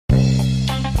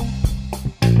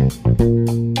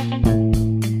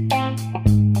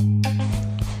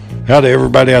Howdy,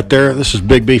 everybody out there. This is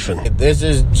Big Beefin'. This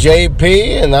is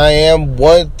JP, and I am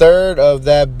 1/3 of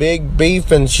that Big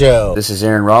Beefin' show. This is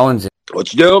Aaron Rollins.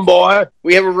 What you doing, boy?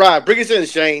 We have arrived. Bring us in,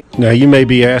 Shane. Now, you may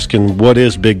be asking, what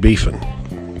is Big Beefin'?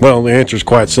 Well, the answer is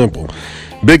quite simple.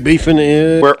 Big Beefin'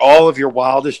 is where all of your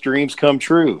wildest dreams come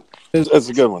true. That's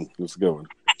a good one. That's a good one.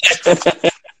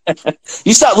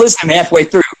 You stopped listening halfway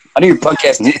through. I knew your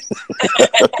podcast.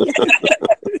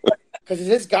 Because it's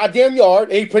his goddamn yard,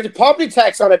 and he put the property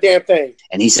tax on the damn thing.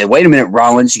 And he said, wait a minute,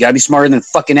 Rollins, you got to be smarter than a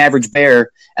fucking average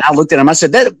bear. And I looked at him. I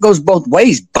said, that goes both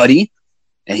ways, buddy.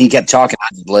 And he kept talking. I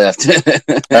just left.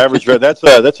 Average bear.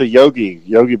 That's a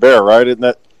Yogi Bear, right? Isn't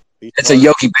that? That's a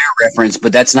Yogi Bear reference,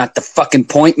 but that's not the fucking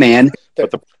point, man.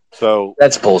 So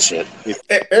that's bullshit.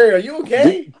 Hey, Aaron, are you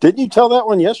okay? Didn't you tell that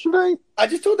one yesterday? I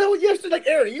just told that one yesterday. Like,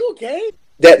 Aaron, are you okay?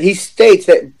 That he states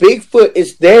that Bigfoot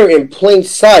is there in plain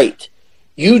sight.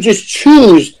 You just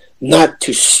choose not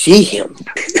to see him.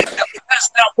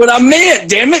 That's not what I meant,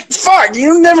 damn it. Fuck,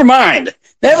 you never mind.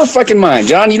 Never fucking mind,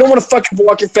 John. You don't want to fucking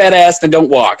walk your fat ass, then don't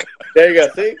walk. There you go.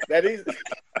 See? That easy.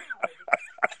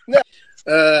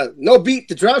 No beat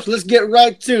to drop, so let's get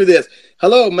right to this.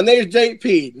 Hello, my name is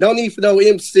JP. No need for no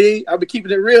MC. I've been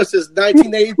keeping it real since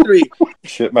 1983.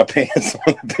 Shit my pants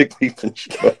on the Big Beefin'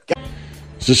 show.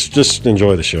 just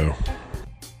enjoy the show.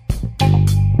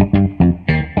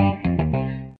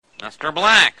 Mr.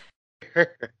 Black.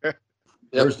 Yep,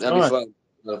 that'd be fun.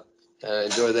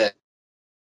 Enjoy that.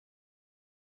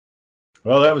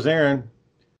 Well, that was Aaron.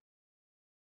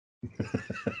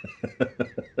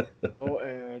 Oh,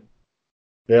 and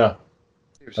Yeah.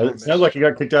 It sounds like he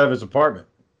got kicked out of his apartment.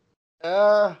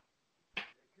 it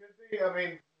could be. I mean, we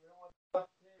don't want to left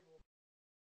the table.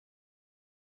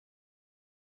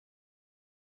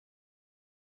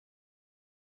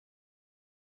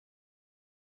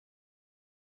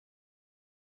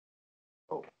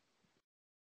 Oh.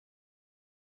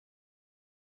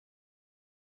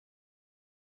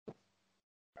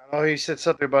 I know he said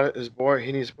something about his board.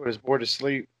 He needs to put his board to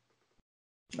sleep.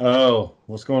 Oh,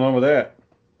 what's going on with that?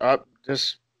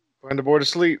 Just putting the board to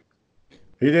sleep.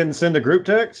 He didn't send a group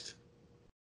text?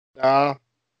 Man,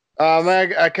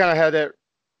 I kind of had that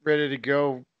ready to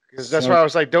go because that's why I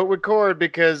was like, don't record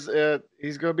because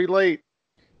he's going to be late.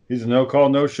 He's a no-call,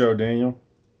 no-show, Daniel.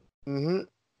 Mm-hmm. You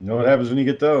know what happens when you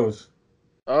get those?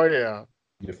 Oh, yeah.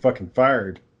 You're fucking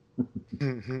fired.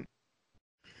 Mm-hmm.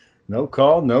 No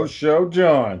call, no show,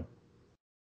 John.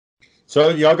 So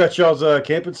y'all got y'all's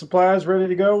camping supplies ready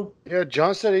to go? Yeah,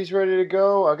 John said he's ready to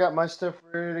go. I got my stuff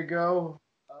ready to go.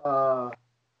 Also,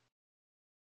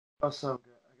 I got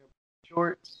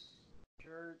shorts,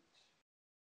 shirts.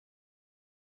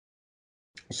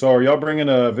 So are y'all bringing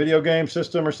a video game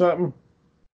system or something?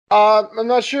 I'm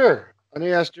not sure. I need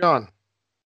to ask John.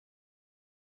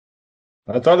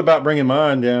 I thought about bringing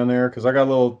mine down there because I got a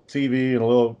little TV and a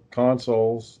little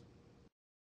consoles.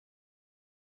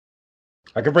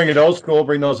 I could bring it old school,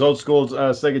 bring those old school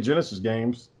Sega Genesis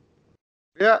games.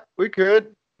 Yeah, we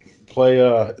could. Play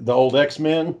the old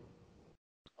X-Men.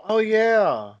 Oh,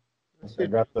 yeah. I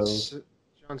got those.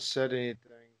 John said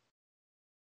anything.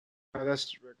 Oh,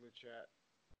 that's regular chat.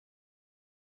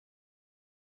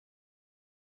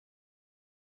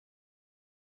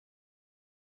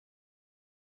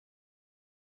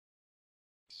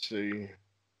 Let's see.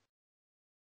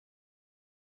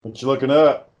 What you looking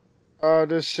up?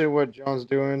 Just see what John's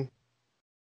doing.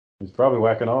 He's probably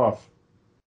whacking off.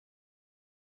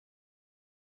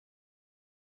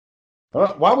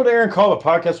 Why would Aaron call a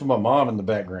podcast with my mom in the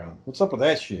background? What's up with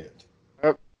that shit?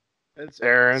 Oh, it's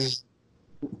Aaron.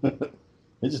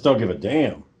 They just don't give a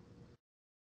damn.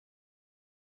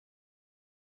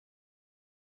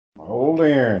 Old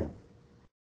Aaron.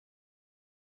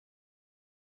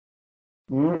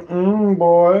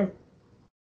 Boy.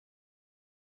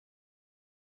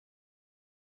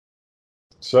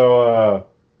 So,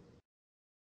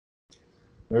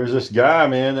 there's this guy,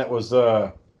 man, that was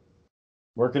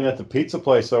working at the pizza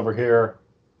place over here,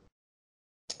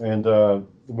 and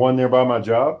one nearby my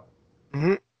job.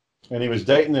 Mm-hmm. And he was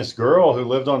dating this girl who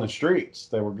lived on the streets.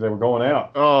 They were going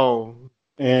out. Oh.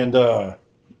 And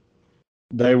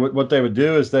what they would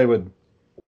do is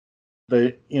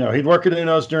he'd work at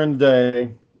Uno's during the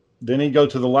day. Then he'd go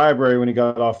to the library when he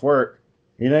got off work.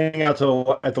 He'd hang out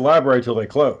at the library till they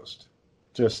closed.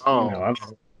 Just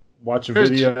watch a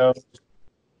video.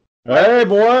 Hey,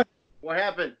 boy! What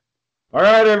happened? All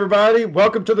right, everybody,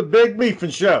 welcome to the Big Beefin'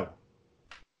 Show.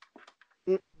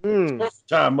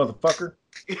 Time, motherfucker.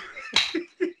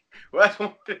 Well, that's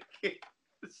when we get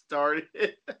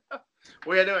started. What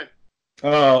are you doing?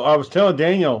 I was telling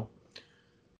Daniel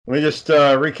Let me just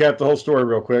recap the whole story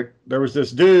real quick. There was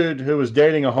this dude who was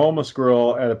dating a homeless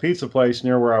girl at a pizza place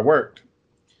near where I worked.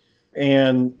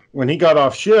 And when he got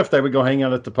off shift, they would go hang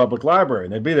out at the public library,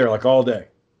 and they'd be there like all day.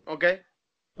 Okay.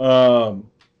 So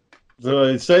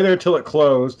they'd stay there till it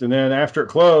closed, and then after it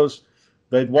closed,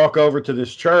 they'd walk over to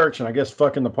this church, and I guess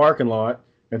fuck in the parking lot,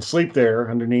 and sleep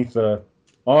there underneath the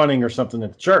awning or something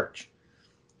at the church.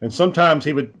 And sometimes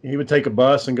he would take a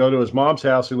bus and go to his mom's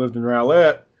house, who lived in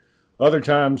Rowlett. Other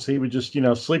times he would just,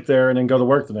 sleep there and then go to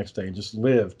work the next day and just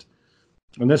lived.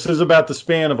 And this is about the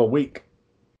span of a week.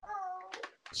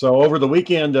 So over the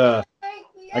weekend, I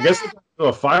guess they got into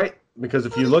a fight, because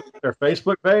if you look at their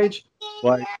Facebook page,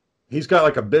 like, he's got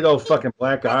like a big old fucking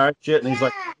black eye shit, and he's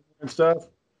like and stuff.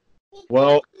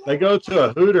 Well, they go to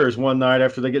a Hooters one night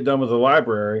after they get done with the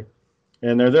library,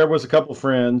 and there was a couple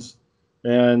friends,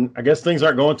 and I guess things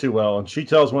aren't going too well. And she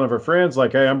tells one of her friends,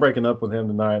 like, hey, I'm breaking up with him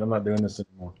tonight. I'm not doing this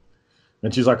anymore.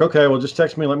 And she's like, okay, well, just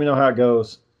text me. Let me know how it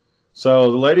goes.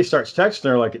 So the lady starts texting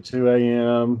her like at 2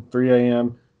 a.m., 3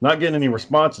 a.m., not getting any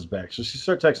responses back. So she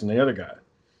starts texting the other guy.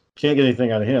 Can't get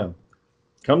anything out of him.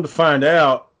 Come to find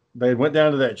out, they went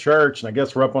down to that church, and I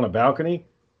guess we're up on a balcony.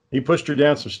 He pushed her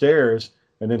down some stairs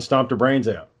and then stomped her brains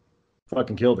out.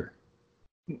 Fucking killed her.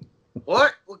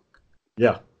 What?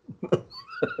 Yeah.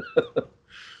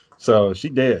 So she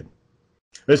dead.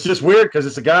 It's just weird because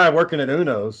it's a guy working at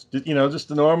Uno's,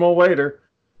 just a normal waiter,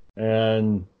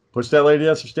 and pushed that lady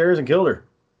down some stairs and killed her.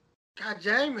 God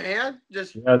dang, man!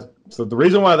 So the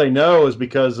reason why they know is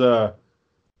because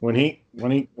when he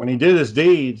did his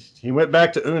deeds, he went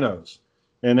back to Uno's,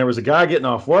 and there was a guy getting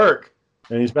off work,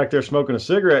 and he's back there smoking a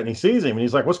cigarette, and he sees him, and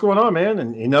he's like, "What's going on, man?"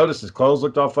 And he noticed his clothes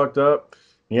looked all fucked up.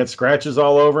 He had scratches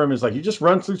all over him. He's like, "You just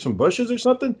run through some bushes or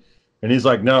something?" And he's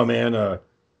like, "No, man.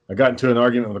 I got into an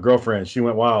argument with a girlfriend. She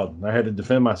went wild. I had to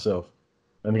defend myself."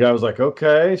 And the guy was like,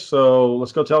 "Okay, so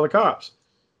let's go tell the cops."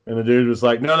 And the dude was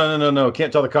like, "No.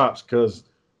 Can't tell the cops because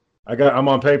I'm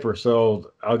on paper.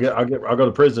 So I'll go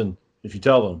to prison if you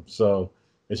tell them. So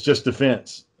it's just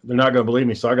defense. They're not going to believe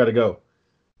me. So I got to go."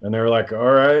 And they were like,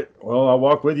 "All right, well, I'll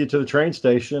walk with you to the train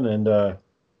station." And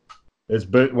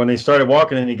when he started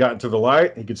walking and he got into the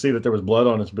light, he could see that there was blood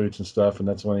on his boots and stuff. And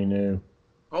that's when he knew.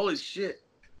 Holy shit.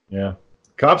 Yeah.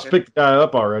 Cops picked the guy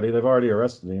up already. They've already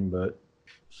arrested him, but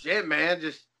shit, man,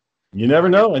 just you never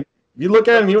know. And you look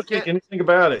at him, you don't think anything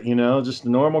about it. Just a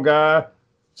normal guy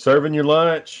serving your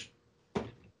lunch.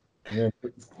 Yeah.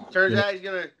 Turns out he's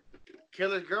gonna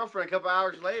kill his girlfriend a couple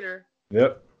hours later.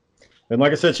 Yep. And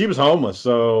like I said, she was homeless,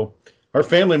 so her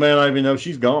family may not even know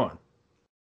she's gone.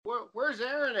 Where's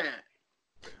Aaron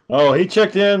at? Oh, he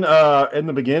checked in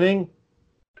the beginning.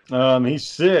 He's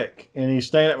sick, and he's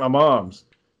staying at my mom's.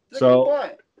 So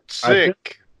what?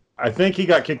 Sick. I think he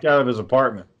got kicked out of his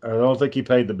apartment. I don't think he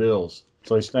paid the bills,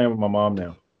 so he's staying with my mom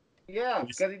now. Yeah,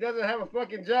 because he doesn't have a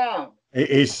fucking job.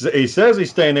 He says he's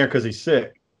staying there because he's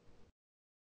sick.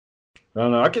 I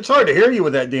don't know. It's hard to hear you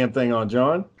with that damn thing on,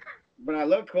 John. But I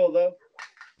look cool though.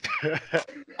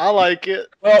 I like it.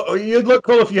 Well, you'd look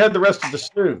cool if you had the rest of the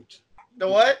suit. The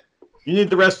what? You need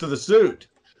the rest of the suit.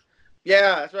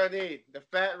 Yeah, that's what I need. The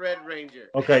Fat Red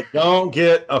Ranger. Okay, don't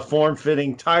get a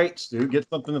form-fitting tights, dude. Get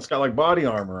something that's got like body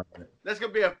armor on it. That's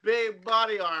gonna be a big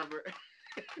body armor.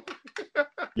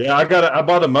 Yeah, I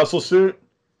bought a muscle suit,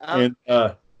 and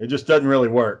it just doesn't really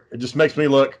work. It just makes me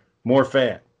look more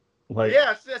fat. Like,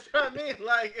 yes, that's what I mean.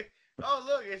 Like, oh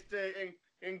look, it's the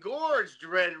engorged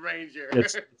Red Ranger.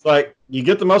 it's like you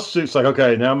get the muscle suit. It's like,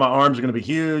 okay, now my arms are going to be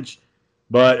huge,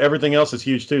 but everything else is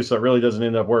huge too, so it really doesn't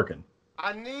end up working.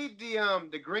 I need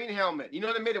the green helmet. You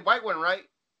know they made a white one, right?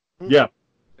 Yeah.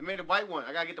 They made a white one.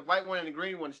 I gotta get the white one and the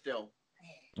green one still.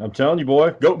 I'm telling you, boy.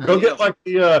 Go get like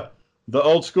the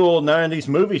old school '90s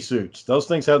movie suits. Those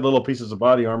things had little pieces of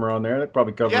body armor on there. That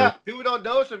probably cover. Yeah, it. people don't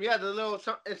notice them. Yeah,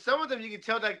 and some of them you can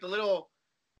tell like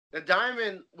the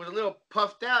diamond was a little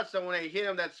puffed out. So when they hit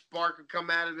him, that spark would come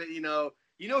out of it. You know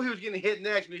he was getting hit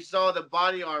next when he saw the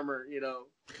body armor.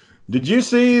 Did you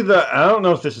see I don't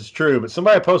know if this is true, but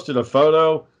somebody posted a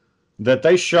photo that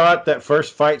they shot that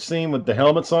first fight scene with the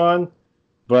helmets on,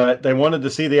 but they wanted to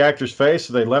see the actor's face,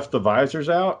 so they left the visors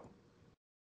out.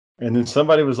 And then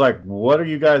somebody was like, "What are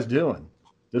you guys doing?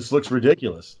 This looks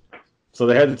ridiculous." So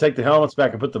they had to take the helmets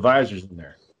back and put the visors in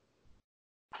there.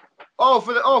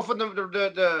 For the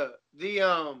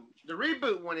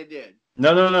reboot when it did.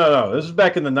 No. This is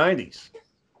back in the '90s.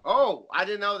 Oh, I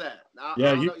didn't know that.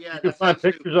 You can find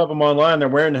pictures of them online. They're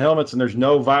wearing the helmets, and there's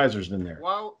no visors in there.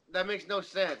 Well, that makes no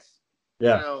sense.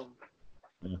 Yeah.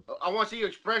 I want to see your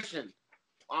expression.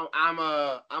 I'm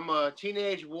a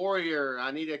teenage warrior. I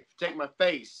need to protect my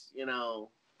face.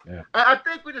 Yeah. I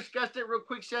think we discussed it real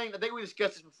quick, Shane. I think we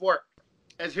discussed this before,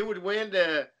 as who would win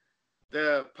the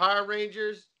Power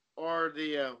Rangers or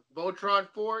the Voltron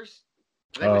Force.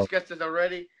 I think we discussed this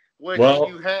already. Which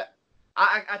you had,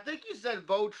 I think you said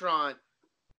Voltron.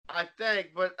 I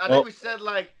think, but I think we said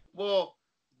like, well,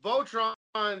 Voltron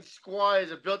squad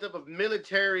is a built up of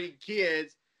military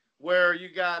kids, where you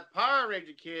got Power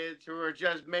Ranger kids who are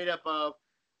just made up of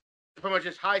pretty much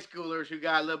just high schoolers who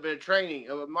got a little bit of training,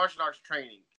 of martial arts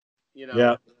training. You know.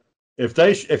 Yeah. If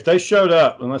they showed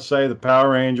up, and let's say the Power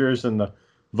Rangers and the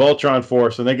Voltron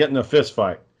Force, and they get in a fist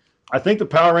fight, I think the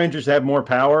Power Rangers have more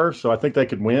power, so I think they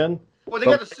could win. Well, they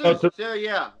got the suits,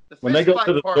 yeah. When they go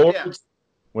to the Zords,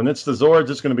 when it's the Zords,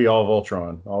 it's going to be all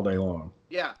Voltron all day long.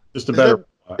 Yeah. Just a better.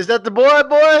 Is that the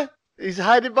boy? He's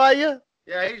hiding by you?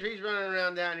 Yeah, he's running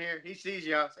around down here. He sees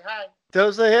y'all. Say hi.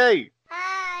 Don't say hey.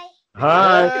 Hi.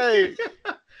 Hi.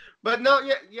 But no,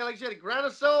 yeah, like I said, Ground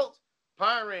Assault,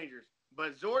 Power Rangers.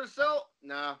 But Zord Assault,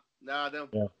 nah, them.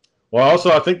 Yeah. Well,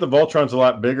 also, I think the Voltron's a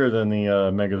lot bigger than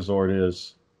the Megazord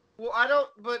is. Well,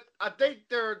 but I think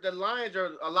the Lions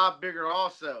are a lot bigger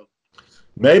also.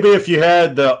 Maybe if you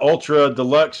had the Ultra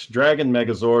Deluxe Dragon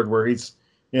Megazord where he's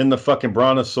in the fucking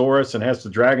Brontosaurus and has the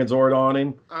Dragon Zord on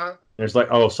him. Uh-huh. And it's like,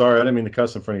 oh, sorry, I didn't mean to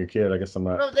cuss in front of your kid. I guess I'm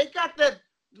not. No, they got that.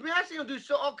 I see them do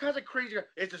all kinds of crazy.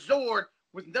 It's a Zord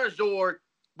with another Zord,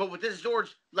 but with this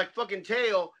Zord's like fucking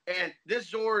tail, and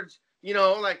this Zord's,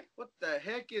 like what the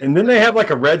heck is? And then they have like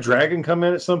a red dragon come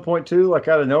in at some point too, like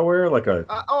out of nowhere, like a.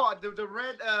 The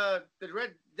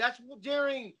red. That's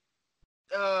during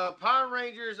Power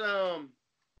Rangers.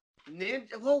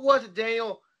 Ninja. What was it,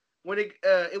 Daniel? When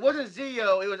it wasn't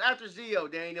Zeo, it was after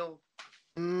Zeo, Daniel.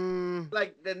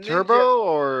 Like the ninja, Turbo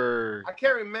or I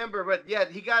can't remember, but yeah,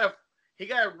 he got a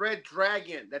red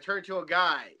dragon that turned into a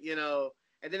guy,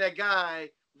 and then that guy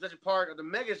was such a part of the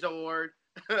Megazord.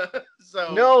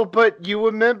 So no, but you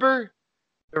remember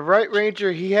the Right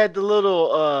Ranger? He had the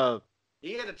little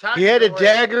he had a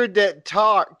dagger that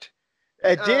talked,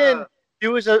 and then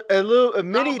there was a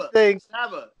mini thing.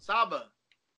 Saba.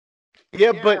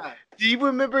 Yeah, but do you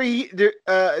remember there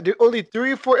only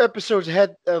 3 or 4 episodes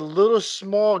had a little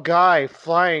small guy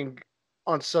flying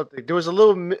on something. There was a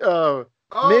little midget.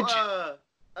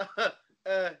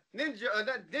 Ninja,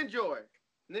 Ninjor.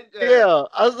 Yeah,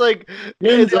 I was like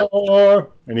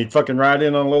Ninjor, and he'd fucking ride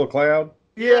in on a little cloud.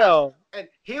 Yeah, and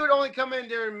he would only come in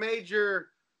during major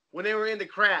when they were in the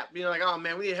crap. Like, oh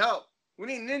man, we need help. We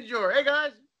need Ninjor. Hey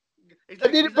guys.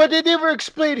 But they never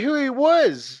explained who he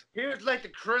was. He was like the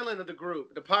Krillin of the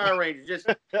group, the Power Ranger. Just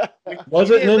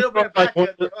wasn't Ninjor like one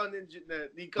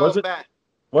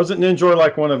Wasn't Ninjor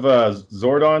like one of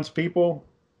Zordon's people?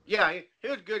 Yeah, he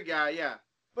was a good guy. Yeah,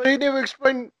 but he never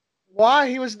explained why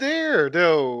he was there.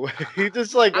 No, he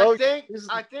just like I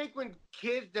think when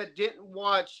kids that didn't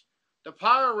watch the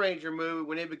Power Ranger movie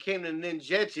when they became the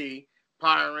Ninjetti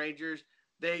Power Rangers.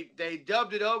 They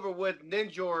dubbed it over with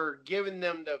Ninjor giving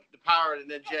them the power of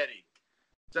the Ninjetti.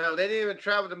 So they didn't even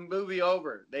travel the movie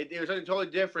over. It was something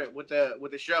totally different with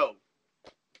the show.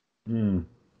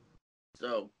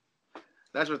 So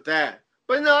that's with that.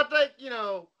 But no, I think,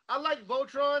 I like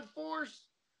Voltron Force,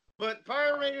 but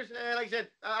Power Rangers, like I said,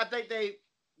 I think they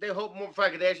hope more for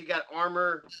they actually got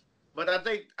armor. But I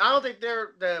don't think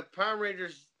the Power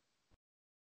Rangers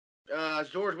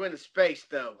Zords went to space,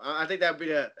 though. I think that would be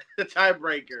the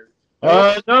tiebreaker.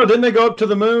 No, didn't they go up to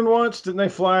the moon once? Didn't they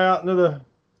fly out into the...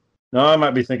 No, I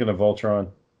might be thinking of Voltron.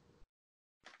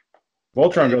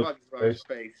 Voltron goes to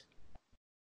space.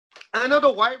 I know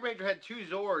the White Ranger had 2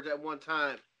 Zords at one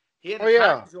time. He had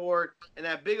a Zord and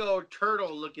that big old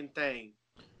turtle-looking thing.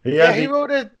 He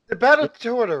rode the Battle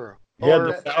Turtle. He had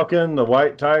the Falcon, the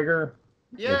White Tiger.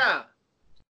 Yeah.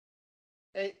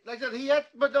 And like I said, he had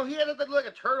like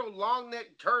a turtle, long neck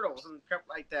turtles and stuff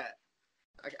like that.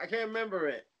 I can't remember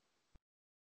it.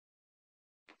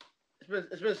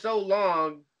 It's been so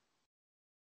long.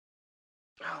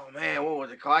 Oh man, what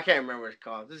was it called? I can't remember what it's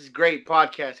called. This is great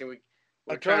podcasting.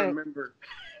 We're trying to remember.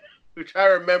 We try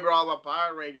to remember all the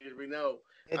Power Rangers we know.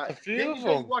 It's a few of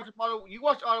them. You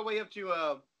watched all the way up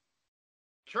to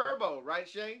Turbo, right,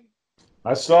 Shane?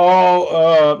 I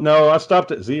saw. No, I stopped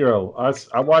at 0.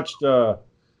 I watched. I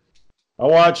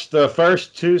watched the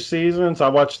first 2 seasons. I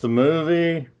watched the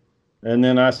movie, and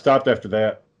then I stopped after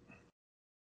that.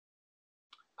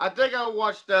 I think I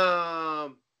watched.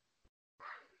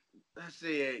 Let's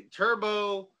see,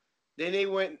 Turbo. Then they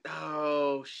went.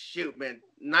 Oh shoot, man,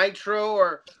 Nitro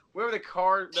or whatever the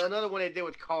car. Another one they did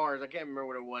with cars. I can't remember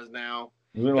what it was now.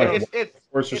 Is it like it's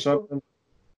or something?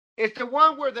 It's the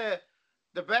one where the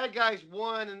bad guys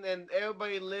won and then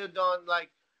everybody lived on like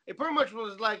it pretty much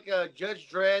was like Judge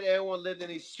Dredd. Everyone lived in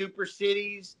these super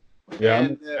cities. Yeah,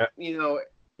 and you know,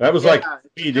 that was like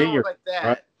SPD or like that.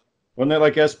 Right? Wasn't that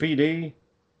like SPD?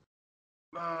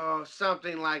 Oh,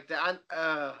 something like that.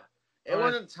 It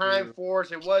wasn't Time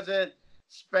Force. It wasn't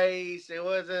space. It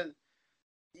wasn't.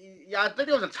 Yeah, I think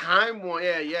it was a time one.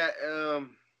 Yeah.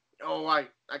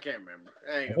 I can't remember.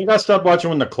 I think I stopped watching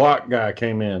when the clock guy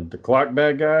came in. The clock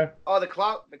bad guy. Oh, the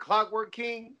Clockwork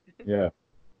King. Yeah.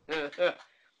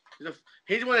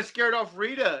 He's the one that scared off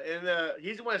Rita, and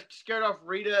he's the one that scared off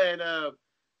Rita and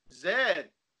Zed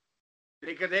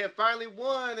because they had finally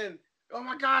won, and oh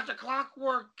my gosh, the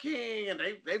Clockwork King, and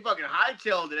they fucking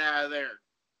hightailed it out of there.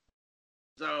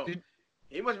 So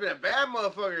he must have been a bad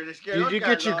motherfucker. Did you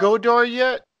get your Godar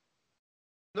yet?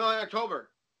 No, in October.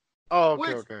 Oh,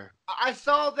 okay. I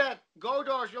saw that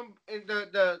Godar's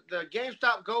the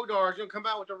GameStop Godar's gonna come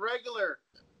out with the regular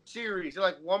series. They're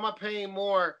like, why am I paying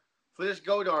more for this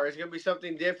Godar? Is it gonna be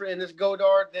something different in this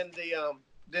Godar than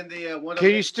the one?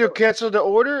 Can you still cancel the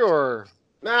order or?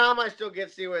 No, I might still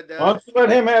see what it does. Why don't you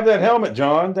let him have that helmet,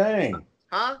 John? Dang.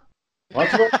 Huh? Why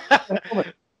don't you let him have that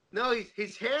helmet? No,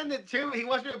 he's handed it to me. He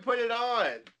wants me to put it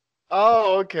on.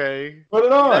 Oh, okay. Put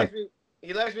it on.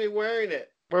 He likes me wearing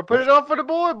it. Well, put it on for the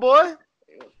boy.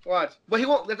 Watch. But he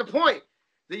won't. That's the point.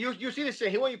 You see this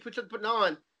shit. He wants you to put it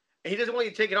on, and he doesn't want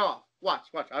you to take it off. Watch.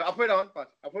 I'll put it on. Watch.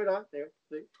 I'll put it on. There.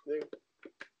 See? There.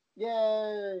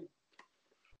 Yay.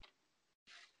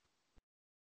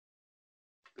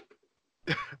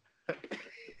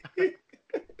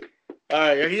 All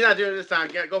right, he's not doing it this time.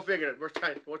 Go figure it. What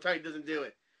time he doesn't do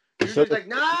it? He's like,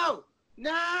 no. You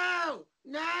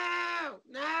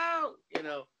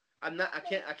know, I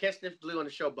can't sniff glue on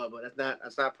the show, Bubba.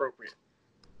 That's not appropriate.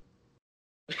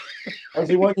 What's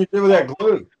he want you to do with that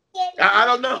glue? I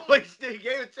don't know. Like he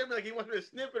gave it to me like he wants me to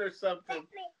sniff it or something.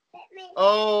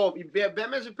 Oh,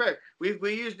 Batman's prepared.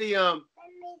 We use the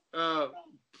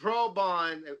Pro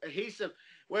Bond adhesive.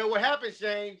 Well, what happened,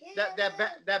 Shane?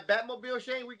 That Batmobile,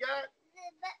 Shane, we got.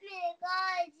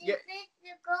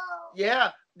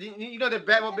 Yeah, you know the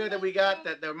Batmobile that we got,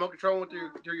 that the remote control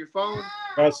through your phone.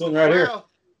 That's sitting right here.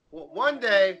 Well, one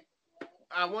day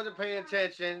I wasn't paying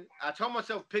attention. I told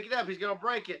myself, pick it up. He's gonna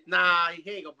break it. Nah, he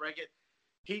ain't gonna break it.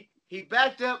 He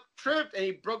backed up, tripped, and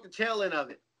he broke the tail end of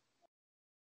it.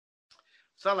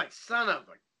 So I'm like, son of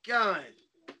a gun.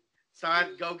 So I had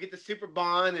to go get the Super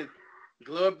Bond and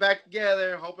glue it back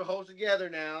together. Hope it holds together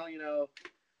now, you know.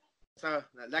 So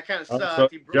that kind of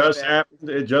sucked. So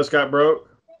it just got broke?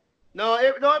 No,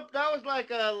 that was like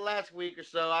last week or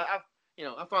so. I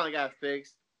finally got it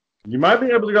fixed. You might be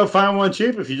able to go find one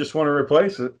cheap if you just want to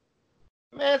replace it.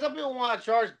 Man, some people want to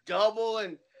charge double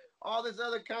and all this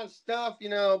other kind of stuff, you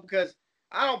know, because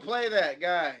I don't play that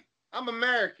guy. I'm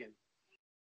American.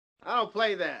 I don't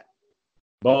play that.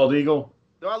 Bald Eagle?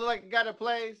 Do I look like a guy that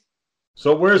plays?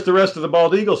 So where's the rest of the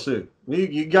Bald Eagle suit?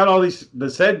 You got all this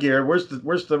headgear. Where's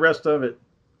the rest of it?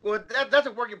 Well, that's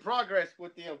a work in progress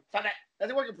with the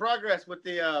that's a work in progress with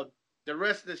the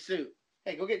rest of the suit.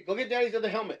 Hey, go get Daddy's other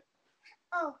helmet.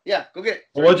 Oh. Yeah, go get it.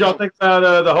 Well, what'd y'all think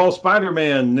about the whole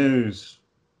Spider-Man news?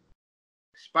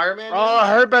 Spider-Man? Oh, I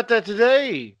heard about that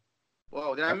today.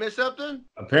 Whoa, did I miss something?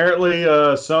 Apparently,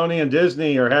 Sony and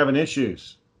Disney are having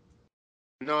issues.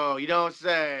 No, you don't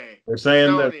say. They're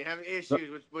saying Sony having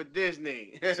issues with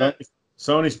Disney.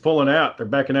 Sony's pulling out. They're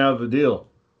backing out of the deal.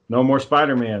 No more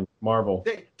Spider-Man, Marvel.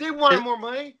 They wanted more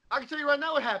money. I can tell you right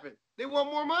now what happened. They want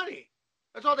more money.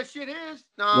 That's all that shit is.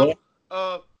 No,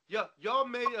 y'all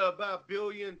made about $1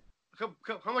 billion. How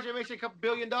much did they make? A couple $1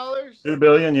 billion? $2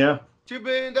 billion, yeah. $2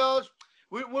 billion.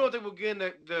 We don't think we're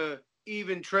getting the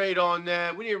even trade on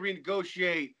that. We need to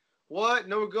renegotiate. What?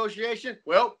 No negotiation?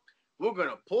 Well, we're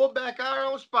gonna pull back our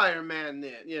own Spider-Man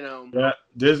then. You know. Yeah,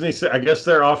 Disney said. I guess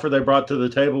their offer they brought to the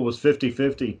table was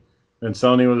 50-50, and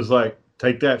Sony was like,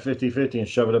 "Take that 50-50 and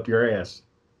shove it up your ass."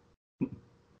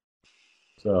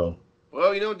 So.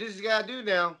 Well, you know what Disney's got to do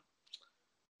now?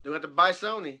 They have to buy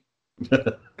Sony.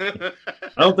 I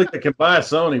don't think they can buy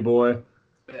Sony, boy.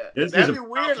 Yeah. That'd be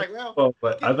weird. Like, well,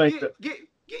 but I think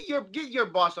get your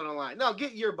boss on the line. No,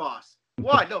 get your boss.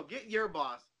 Why? No, get your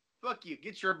boss. Fuck you.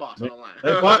 Get your boss on the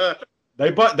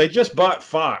line. They just bought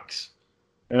Fox.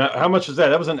 And how much was that?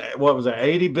 That was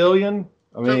 $80 billion?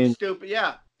 I mean, something stupid.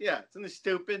 Yeah, something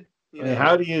stupid. You know?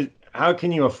 How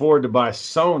can you afford to buy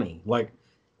Sony? Like,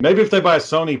 maybe if they buy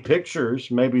Sony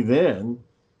Pictures, maybe then.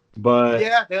 But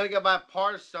yeah, they only got to buy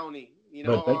part of Sony. You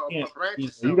know, or a branch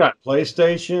of Sony. You got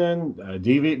PlayStation,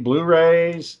 DVD,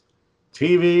 Blu-rays,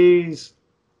 TVs.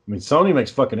 I mean, Sony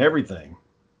makes fucking everything.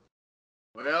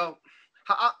 Well,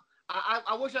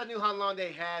 I wish I knew how long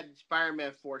they had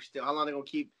Spider-Man for still. How long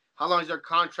how long is their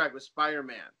contract with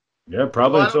Spider-Man? Yeah,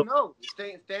 probably. Well, I don't know.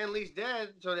 Stan Lee's dead,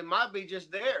 so they might be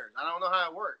just theirs. I don't know how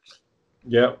it works.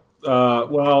 Yeah.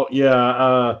 Well,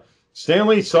 yeah. Stan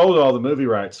Lee sold all the movie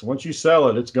rights. Once you sell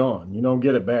it, it's gone. You don't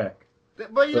get it back.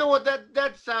 But you know what?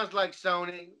 That sounds like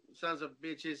Sony. Sons of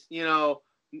bitches. You know,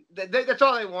 that's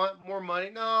all they want. More money.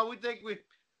 No, we think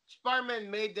Spider-Man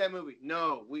made that movie.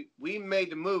 No, we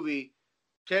made the movie.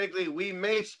 Technically, we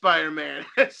made Spider-Man.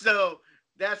 So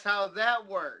that's how that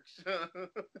works.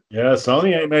 Yeah,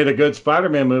 Sony ain't made a good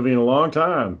Spider-Man movie in a long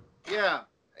time. Yeah,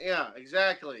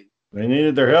 exactly. They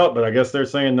needed their help, but I guess they're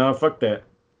saying, no, fuck that.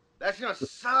 That's gonna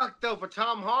suck though for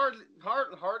Tom Holland.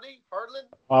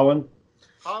 Holland.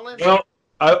 Well,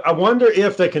 I wonder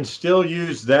if they can still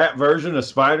use that version of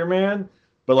Spider-Man,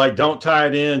 but like don't tie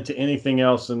it in to anything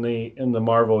else in the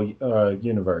Marvel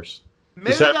universe.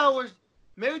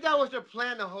 Maybe that was their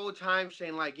plan the whole time,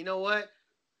 saying like, you know what,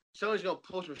 Sony's gonna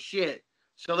pull some shit,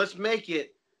 so let's make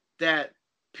it that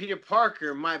Peter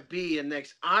Parker might be the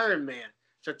next Iron Man.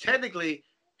 So technically,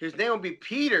 his name will be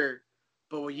Peter,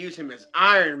 but we'll use him as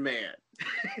Iron Man.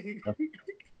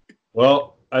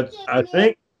 Well, I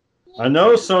think I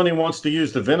know Sony wants to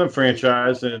use the Venom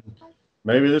franchise, and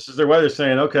maybe this is their way. They're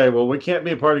saying, okay, well, we can't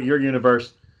be a part of your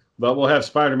universe, but we'll have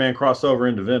Spider-Man cross over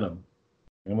into Venom,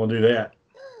 and we'll do that.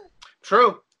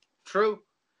 True.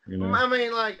 You know? I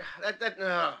mean, like that.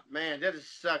 Man, that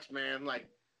just sucks, man. Like,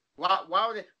 why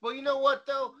would it? Well, you know what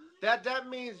though? That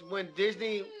means when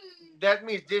Disney, that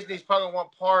means Disney's probably gonna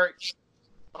want part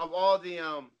of all the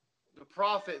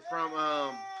profit from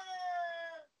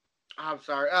I'm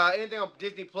sorry, anything on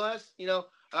Disney Plus. You know,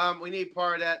 we need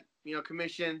part of that. You know,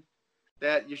 commission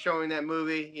that you're showing that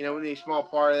movie. You know, we need a small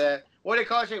part of that. What do they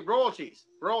call it? Royalties.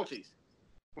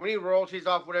 We need royalties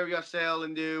off whatever y'all sell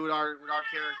and do with our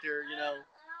character. You know.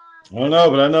 I don't know,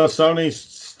 but I know Sony's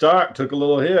stock took a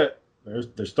little hit.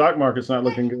 Their stock market's not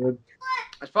looking good.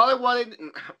 That's probably why they.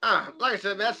 Like I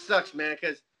said, that sucks, man.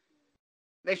 Because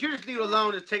they should just leave it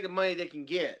alone to take the money they can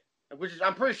get, which is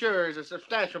I'm pretty sure is a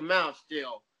substantial amount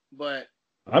still. But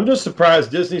I'm just surprised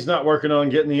Disney's not working on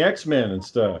getting the X-Men and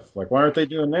stuff. Like, why aren't they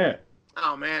doing that?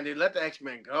 Oh man, dude, let the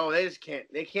X-Men go. They just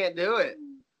can't. They can't do it.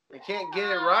 They can't get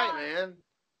it right, man.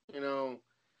 You know,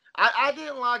 I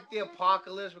didn't like the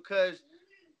Apocalypse because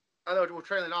I know we're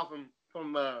trailing off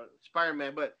from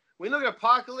Spider-Man, but when you look at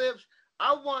Apocalypse,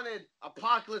 I wanted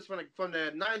Apocalypse from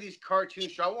the 90s cartoon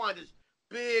show. I wanted this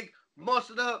big,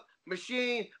 muscled up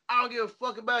machine. I don't give a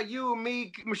fuck about you or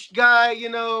me, guy. You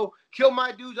know, kill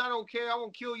my dudes. I don't care. I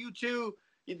won't kill you too.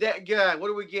 That guy. What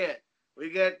do we get? We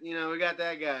got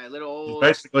that guy, little old.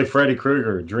 Basically, Freddy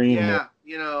Krueger, Dream. Yeah,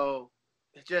 you know,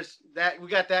 it's just that we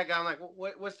got that guy. I'm like,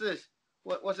 what's this?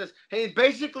 What's this? Hey,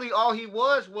 basically all he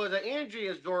was an energy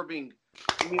absorbing.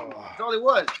 I mean, that's all he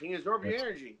was. He absorbed your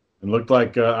energy. It looked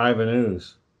like Ivan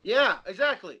Ooze. Yeah,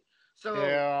 exactly. So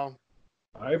yeah,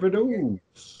 Ivan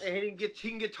Ooze. And he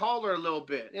can get taller a little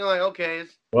bit. You know, like okay.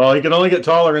 Well, he could only get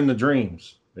taller in the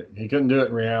dreams. He couldn't do it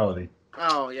in reality.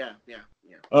 Oh yeah. Yeah.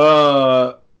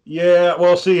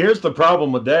 Well, see, here's the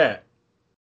problem with that.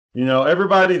 You know,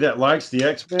 everybody that likes the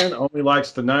X-Men only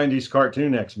likes the 90s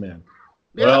cartoon X-Men.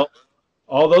 Yeah. Well,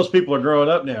 all those people are growing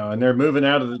up now, and they're moving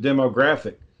out of the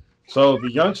demographic. So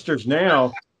the youngsters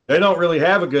now, they don't really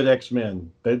have a good X-Men.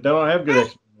 They don't have good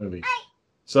X-Men movies.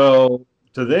 So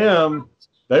to them,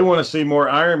 they want to see more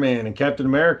Iron Man and Captain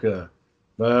America,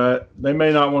 but they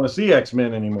may not want to see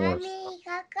X-Men anymore.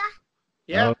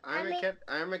 Yeah, Iron Man,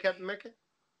 Captain America.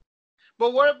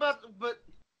 But what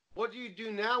do you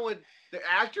do now when the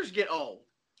actors get old?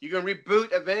 You gonna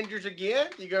reboot Avengers again?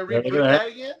 You gonna reboot that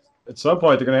again? At some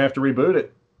point, they're gonna have to reboot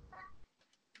it.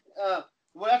 Well,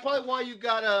 that's probably why you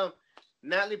got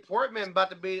Natalie Portman about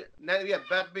to be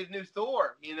the new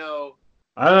Thor. You know.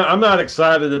 I'm not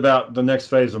excited about the next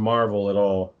phase of Marvel at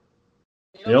all.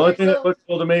 The only thing that looked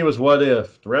cool to me was What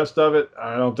If. The rest of it,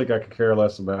 I don't think I could care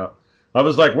less about. I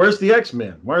was like, where's the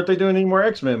X-Men? Why aren't they doing any more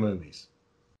X-Men movies?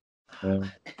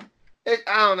 I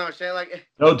don't know, Shane. Like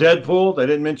no Deadpool. They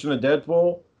didn't mention a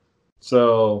Deadpool.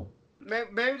 So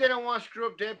maybe they don't want to screw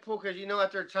up Deadpool because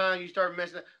after a time you start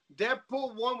messing up.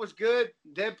 Deadpool 1 was good.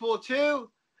 Deadpool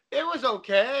 2, it was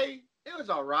okay. It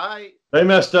was all right. They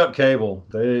messed up Cable.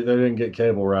 They didn't get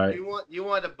Cable right. You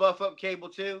wanted to buff up Cable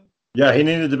too? Yeah, he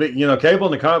needed to be. Cable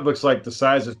in the comic book's like the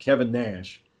size of Kevin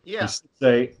Nash. Yeah. He's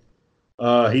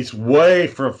 6'8". He's way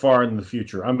far in the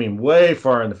future. I mean, way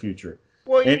far in the future.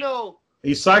 Well,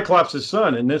 he's Cyclops'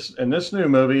 son. In this new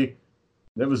movie,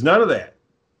 there was none of that.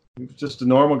 He was just a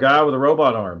normal guy with a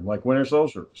robot arm, like Winter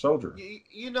Soldier. The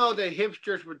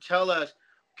hipsters would tell us,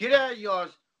 get out of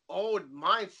y'all's old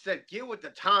mindset, get with the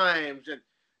times, and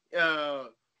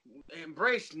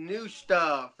embrace new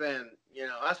stuff, and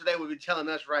that's what they would be telling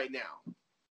us right now.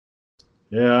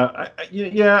 Yeah,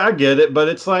 I get it, but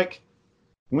it's like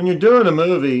when you're doing a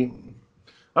movie,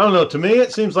 I don't know. To me,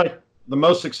 it seems like the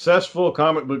most successful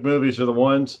comic book movies are the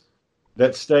ones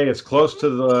that stay as close to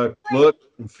the look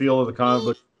and feel of the comic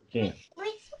book as you can.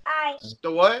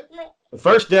 The what? The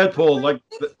first Deadpool,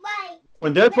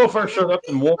 when Deadpool first showed up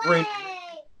in Wolverine,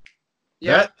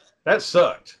 that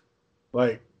sucked.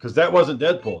 Like, because that wasn't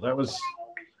Deadpool. That was.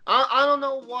 I don't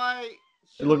know why.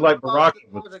 It looked like Baraka.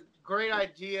 It was a great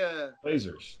idea.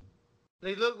 Lasers.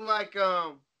 They look like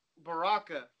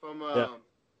Baraka from. I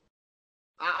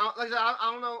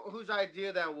don't know whose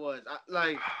idea that was.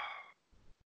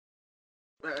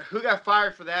 Who got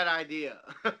fired for that idea?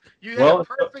 You had a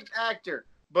perfect actor,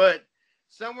 but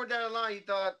somewhere down the line you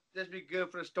thought this would be good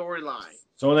for the storyline.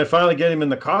 So when they finally get him in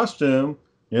the costume,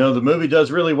 the movie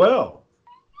does really well.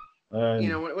 When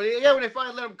they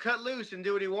finally let him cut loose and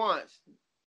do what he wants.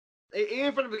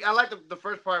 Even from I like the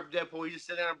first part of Deadpool. He just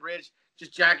sitting on a bridge,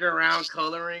 just jacking around,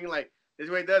 coloring. Like, this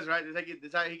is what he does, right? This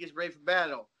is how he gets ready for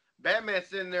battle. Batman's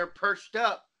sitting there perched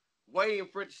up, waiting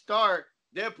for it to start.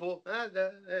 Deadpool.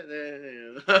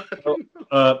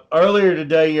 Earlier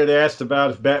today, you had asked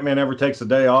about if Batman ever takes a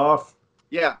day off.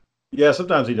 Yeah. Yeah,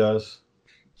 sometimes he does.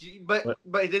 But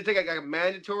he did take like a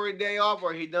mandatory day off,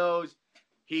 or he knows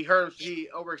he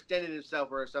overextended himself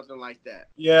or something like that.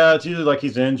 Yeah, it's usually like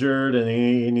he's injured and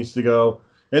he needs to go.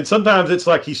 And sometimes it's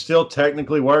like he's still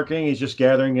technically working. He's just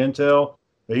gathering intel.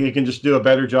 But he can just do a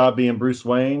better job being Bruce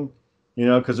Wayne.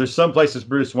 Because there's some places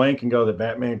Bruce Wayne can go that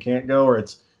Batman can't go, or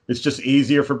it's just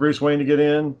easier for Bruce Wayne to get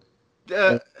in.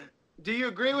 Do you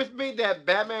agree with me that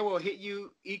Batman will hit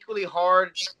you equally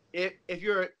hard if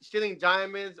you're stealing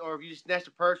diamonds, or if you snatch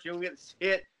a purse, you'll get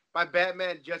hit by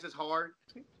Batman just as hard?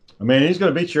 I mean, he's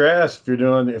going to beat your ass if you're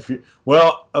doing.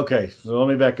 Well, okay. So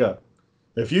let me back up.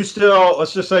 If you still,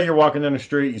 let's just say you're walking down the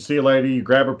street, you see a lady, you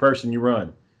grab her purse, and you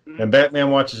run, and Batman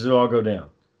watches it all go down.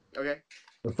 Okay.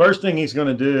 The first thing he's going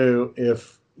to do,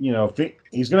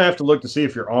 he's going to have to look to see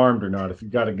if you're armed or not, if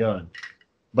you've got a gun.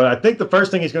 But I think the first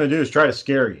thing he's going to do is try to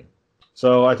scare you.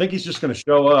 So I think he's just going to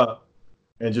show up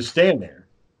and just stand there.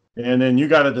 And then you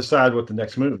got to decide what the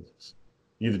next move is.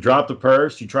 You either drop the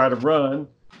purse, you try to run,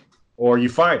 or you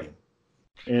fight him.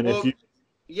 And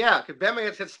because Batman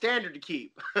has a standard to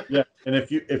keep. Yeah, and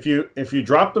if you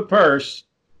drop the purse,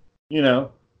 he's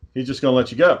just going to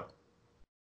let you go.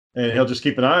 And he'll just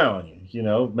keep an eye on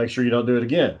you, make sure you don't do it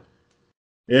again.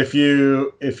 If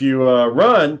you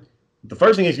run, the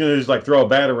first thing he's going to do is like throw a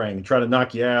batarang and try to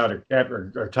knock you out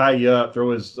or tie you up,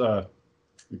 throw his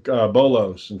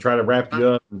bolos and try to wrap you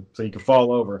up so you can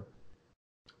fall over.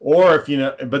 Or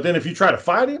but then if you try to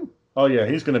fight him, oh yeah,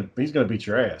 he's gonna beat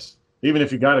your ass, even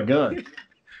if you got a gun.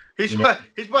 He's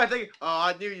probably thinking, "Oh,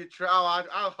 I knew you'd try.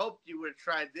 I hoped you would have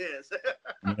tried this."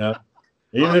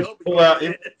 Even if you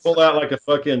pull out like a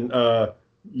fucking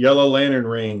Yellow Lantern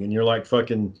ring, and you're like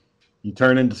fucking, you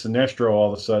turn into Sinestro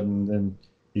all of a sudden, then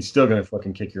he's still gonna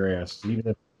fucking kick your ass. Even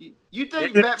if you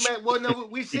think Batman? Well, no,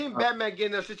 we've seen Batman get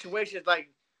in those situations like,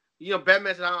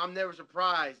 Batman said, "I'm never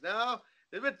surprised." No,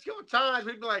 there's been a couple times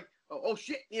we'd be like, "Oh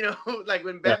shit," like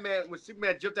when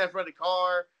Superman jumped out in front of the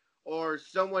car, or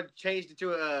someone changed it to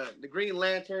the Green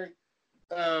Lantern.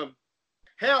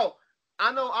 Hell.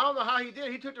 I don't know how he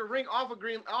did. He took the ring off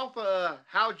of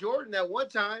Hal Jordan that one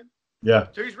time. Yeah.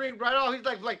 So he's ring right off. He's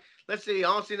like, let's see, I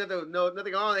don't see nothing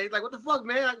on. He's like, what the fuck,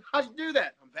 man? How'd you do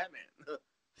that? I'm Batman.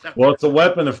 Well, it's a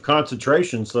weapon of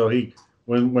concentration. So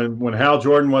when Hal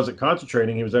Jordan wasn't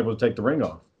concentrating, he was able to take the ring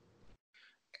off.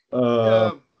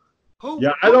 I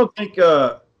don't think.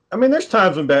 I mean, there's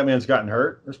times when Batman's gotten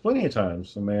hurt. There's plenty of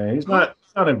times. I mean, he's not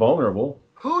invulnerable.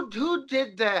 Who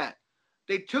did that?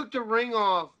 They took the ring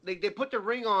off. They put the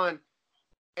ring on,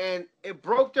 and it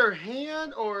broke their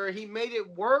hand, or he made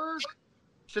it work.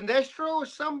 Sinestro or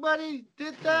somebody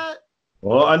did that.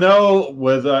 Well, I know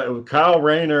with Kyle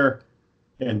Rayner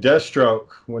and Deathstroke,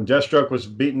 when Deathstroke was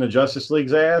beating the Justice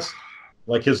League's ass,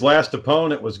 like his last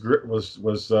opponent was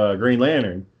Green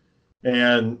Lantern,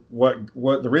 and what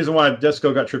the reason why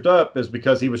Deathstroke got tripped up is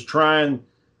because he was trying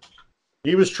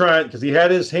because he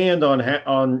had his hand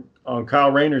on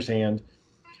Kyle Rayner's hand.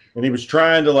 And he was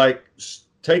trying to like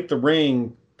take the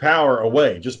ring power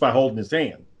away just by holding his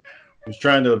hand. He was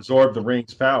trying to absorb the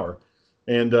ring's power.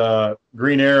 And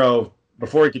Green Arrow,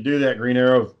 before he could do that, Green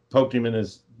Arrow poked him in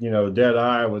his dead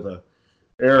eye with a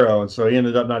arrow, and so he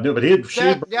ended up not doing it.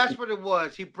 But that's what it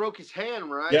was. He broke his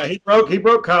hand, right? Yeah, he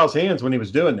broke Kyle's hands when he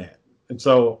was doing that. And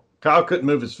so Kyle couldn't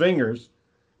move his fingers.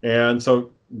 And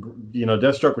so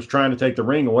Deathstroke was trying to take the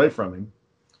ring away from him.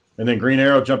 And then Green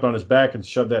Arrow jumped on his back and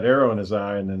shoved that arrow in his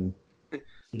eye, and then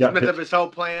he got messed up his whole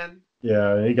plan.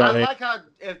 Yeah, he got. I like how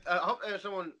I hope if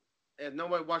no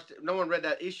one read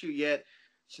that issue yet.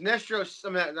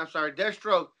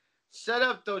 Deathstroke set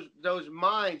up those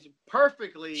mines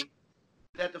perfectly.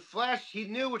 That the Flash, he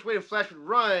knew which way the Flash would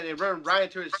run and run right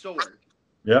into his sword.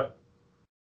 Yep.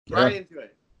 Right into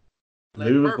it.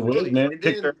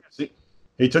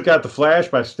 He took out the Flash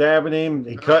by stabbing him.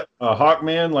 He cut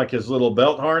Hawkman, like his little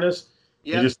belt harness.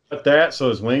 Yep. He just cut that so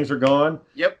his wings are gone.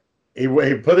 Yep. He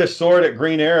put his sword at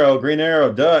Green Arrow. Green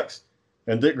Arrow ducks.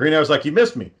 And Green Arrow's like, you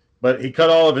missed me. But he cut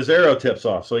all of his arrow tips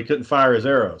off, so he couldn't fire his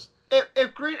arrows.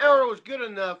 If Green Arrow was good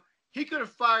enough, he could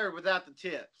have fired without the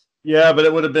tips. Yeah, but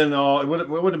it would have been it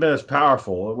wouldn't have been as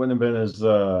powerful. It wouldn't have been as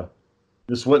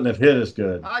this wouldn't have hit as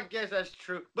good. I guess that's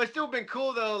true. But still been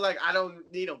cool though. Like, I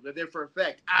don't need them. They're there for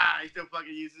effect. He still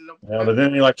fucking uses them. Yeah, but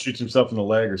then he like shoots himself in the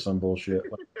leg or some bullshit.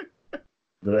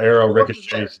 The arrow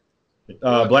ricochets.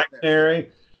 Black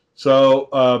Canary. So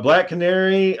Black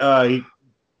Canary, he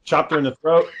chopped her in the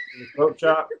throat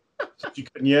chop, so she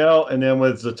couldn't yell. And then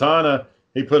with Zatanna,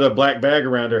 he put a black bag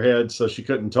around her head so she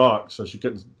couldn't talk, so she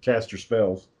couldn't cast her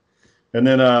spells. And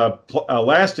then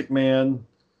Elastic Man,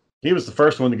 he was the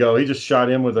first one to go. He just shot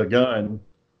him with a gun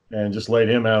and just laid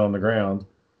him out on the ground.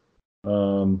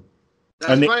 And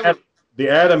the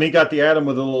Atom, he got the Atom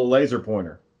with a little laser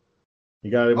pointer. He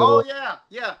got him.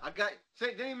 Yeah.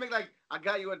 Didn't he make like, I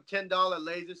got you a $10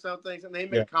 laser something? He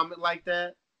made a comment like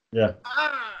that. Yeah.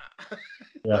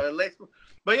 Yeah.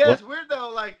 But yeah, it's weird though.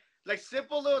 Like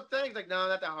simple little things. Like, no,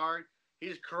 not that hard. He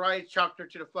just karate chopped her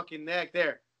to the fucking neck.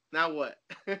 There. Now what?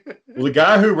 Well, the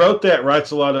guy who wrote that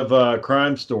writes a lot of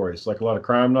crime stories, like a lot of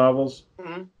crime novels.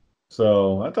 Mm-hmm.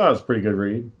 So I thought it was a pretty good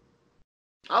read.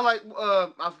 I like.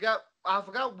 I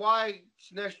forgot why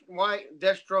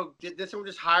Deathstroke did someone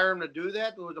just hire him to do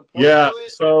that? There was a point to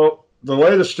it? So the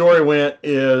way the story went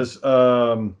is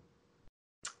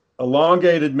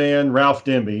Elongated Man, Ralph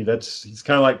Denby. He's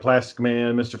kind of like Plastic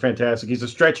Man, Mr. Fantastic. He's a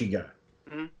stretchy guy.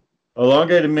 Mm-hmm.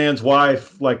 Elongated Man's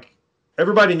wife, like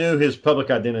everybody knew his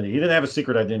public identity. He didn't have a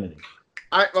secret identity.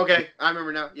 I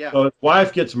remember now. Yeah. So his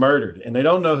wife gets murdered, and they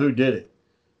don't know who did it,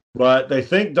 but they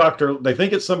think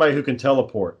it's somebody who can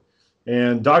teleport.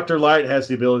 And Dr. Light has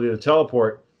the ability to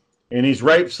teleport, and he's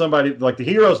raped somebody. Like the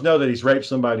heroes know that he's raped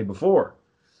somebody before.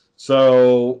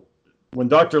 So when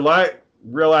Dr. Light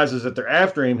realizes that they're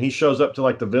after him, he shows up to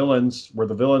like the villains, where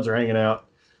the villains are hanging out,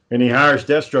 and he hires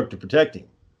Deathstroke to protect him.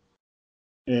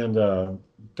 And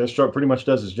Deathstroke pretty much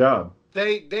does his job.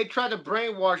 They tried to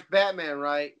brainwash Batman,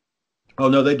 right? Oh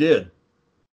no, they did.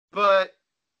 But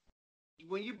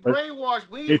when you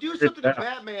do something to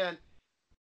Batman,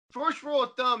 first rule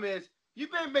of thumb is you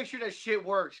better make sure that shit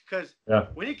works, because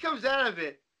when he comes out of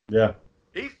it,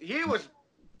 he was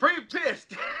pretty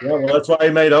pissed. Yeah, well, that's why he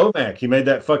made OMAC. He made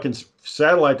that fucking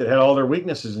satellite that had all their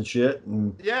weaknesses and shit.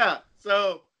 And yeah,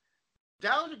 so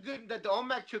that was good that the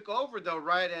OMAC took over, though,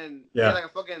 right? And he had like a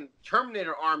fucking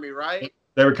Terminator army, right?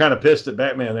 They were kind of pissed at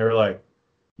Batman. They were like,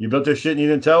 "You built this shit and you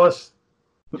didn't tell us?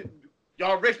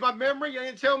 Y'all erased my memory. You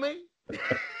didn't tell me."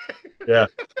 Yeah.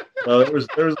 Well, there was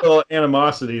a little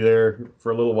animosity there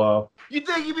for a little while. You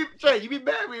think you'd be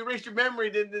mad when you erased your memory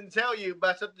and didn't tell you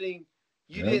about something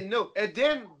you didn't know. And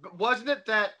then wasn't it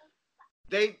that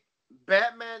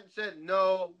Batman said,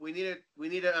 no, we need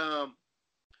I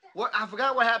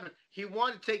forgot what happened. He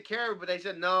wanted to take care of it, but they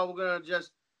said, no, we're gonna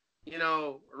just,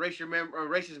 erase your memory or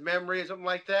erase his memory or something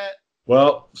like that.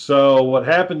 Well, so what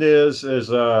happened is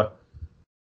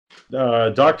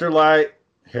Dr. Light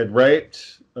had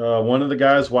raped one of the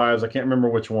guy's wives. I can't remember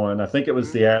which one. I think it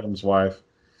was the Atom's wife.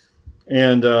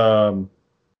 And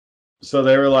so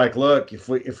they were like, look, if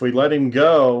we let him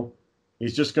go,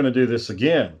 he's just going to do this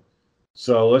again.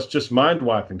 So let's just mind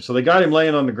wipe him. So they got him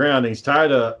laying on the ground, and he's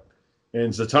tied up,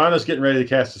 and Zatanna's getting ready to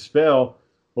cast a spell.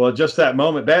 Well, at just that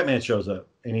moment, Batman shows up,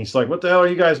 and he's like, what the hell are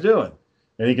you guys doing?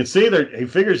 And he can see he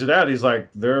figures it out. He's like,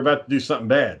 they're about to do something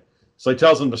bad. So he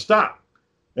tells them to stop.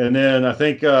 And then I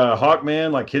think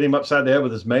Hawkman like hit him upside the head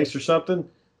with his mace or something,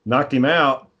 knocked him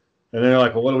out. And they're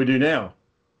like, well, what do we do now?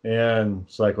 And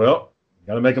it's like, well,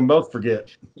 got to make them both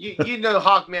forget. You know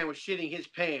Hawkman was shitting his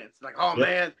pants. Like, oh,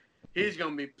 man, he's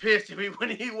going to be pissed when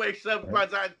he wakes up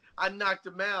because I knocked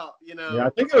him out, Yeah, I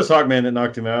think it was Hawkman that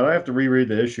knocked him out. I have to reread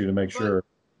the issue to make sure.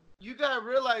 You got to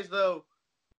realize, though,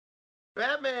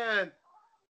 Batman,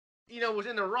 was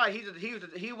in the right.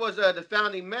 He was the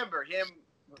founding member.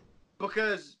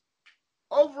 Because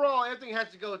overall, everything has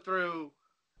to go through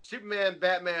Superman,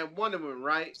 Batman, Wonder Woman,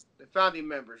 right? The founding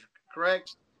members,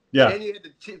 correct? Yeah. And you had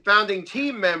the founding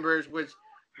team members, which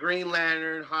Green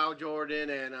Lantern, Hal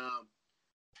Jordan, and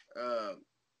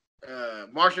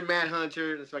Martian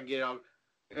Manhunter. Let's not get off.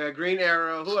 Green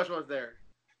Arrow. Who else was there?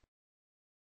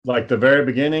 Like the very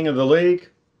beginning of the league.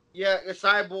 Yeah, a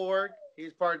Cyborg.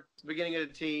 He's part of the beginning of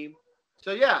the team.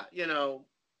 So yeah,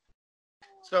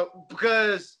 So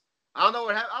because I don't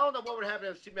know what would happen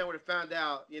if Superman would have found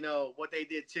out, what they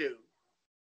did too.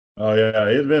 Oh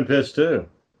yeah, he'd been pissed too.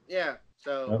 Yeah.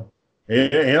 So he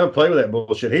don't play with that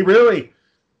bullshit. He really,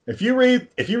 if you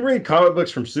read comic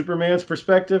books from Superman's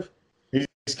perspective,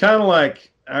 he's kind of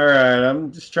like, all right,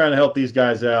 I'm just trying to help these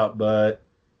guys out, but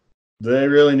they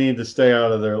really need to stay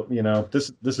out of their,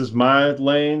 this is my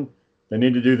lane. They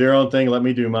need to do their own thing. Let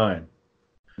me do mine.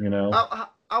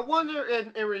 I wonder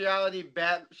in reality,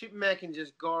 Superman can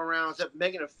just go around, instead of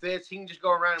making a fist, he can just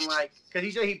go around and because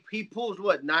he said he pulls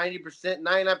what 90%,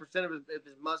 99% of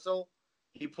his muscle.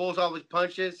 He pulls all his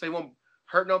punches, so he won't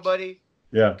hurt nobody.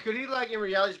 Yeah. Could he in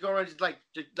reality just go around just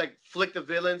flick the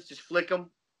villains, just flick them?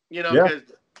 Yeah.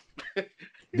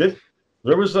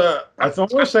 There was I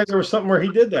want to say there was something where he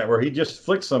did that, where he just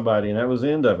flicked somebody, and that was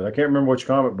the end of it. I can't remember which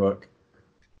comic book,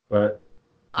 but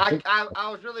I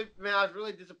was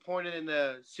really disappointed in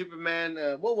the Superman.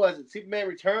 What was it? Superman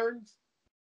Returns.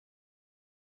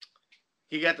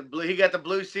 He got the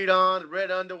blue suit on, the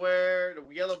red underwear,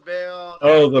 the yellow belt.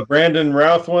 Oh, the Brandon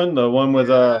Routh one, the one with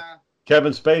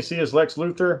Kevin Spacey as Lex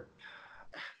Luthor.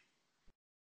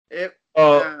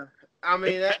 I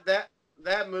mean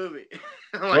that movie.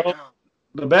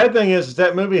 The bad thing is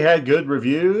that movie had good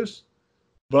reviews,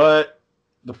 but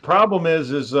the problem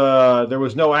is there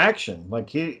was no action. Like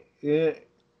he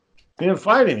didn't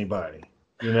fight anybody,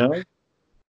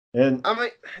 And I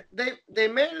mean, they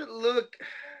made it look.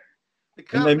 The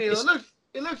company it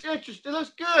looks interesting. It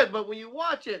looks good, but when you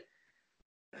watch it,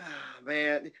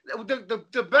 man,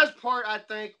 the best part I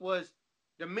think was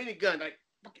the minigun. Like,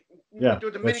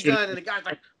 with the minigun, and the guy's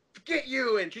like, "Forget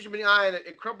you!" and shoots him in the eye, and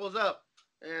it crumbles up.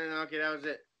 And okay, that was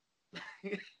it.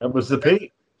 That was the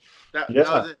peak. That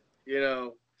was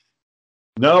it.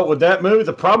 No, with that movie,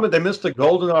 the problem is they missed a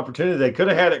golden opportunity. They could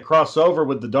have had it cross over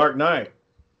with The Dark Knight,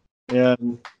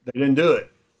 and they didn't do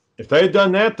it. If they had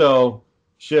done that, though,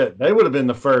 shit, they would have been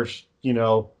the first,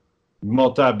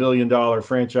 multi-billion-dollar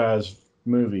franchise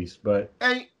movies. But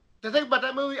hey, the thing about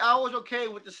that movie, I was okay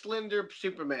with the slender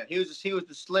Superman. He was the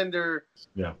slender.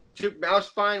 Yeah. Superman. I was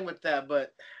fine with that,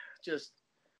 but just.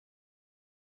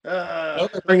 They're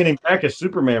bringing him back as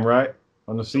Superman, right?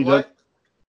 On the CW. What?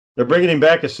 They're bringing him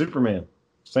back as Superman.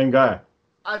 Same guy.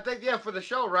 I think, for the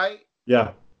show, right?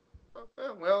 Yeah.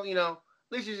 Well, at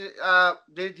least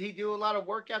did he do a lot of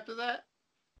work after that?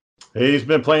 He's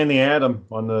been playing the Atom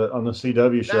on the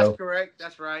CW show. That's correct.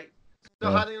 That's right.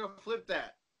 So how are they going to flip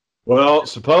that? Well,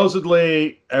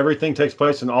 supposedly everything takes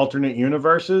place in alternate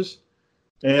universes.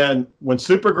 And when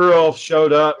Supergirl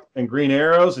showed up in Green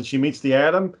Arrows and she meets the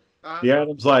Atom, the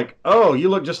Atom's like, "Oh, you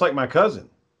look just like my cousin."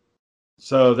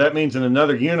 So that means in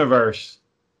another universe,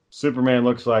 Superman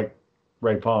looks like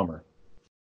Ray Palmer.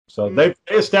 So they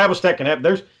established that can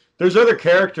happen. There's other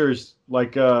characters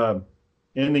like in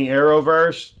the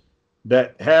Arrowverse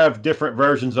that have different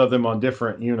versions of them on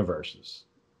different universes.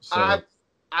 So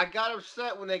I got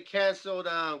upset when they canceled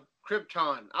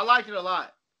Krypton. I liked it a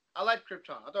lot. I liked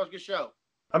Krypton. I thought it was a good show.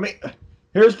 I mean,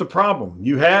 here's the problem.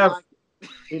 You have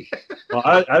well,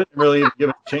 I didn't really even give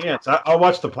it a chance. I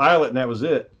watched the pilot and that was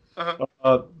it.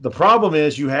 The problem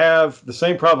is you have the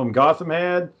same problem Gotham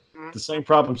had, the same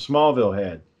problem Smallville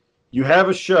had. You have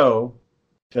a show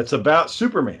that's about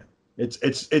Superman.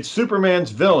 It's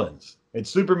Superman's villains. It's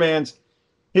Superman's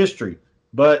history,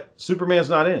 but Superman's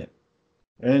not in it.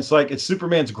 And it's like it's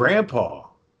Superman's grandpa.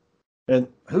 And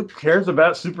who cares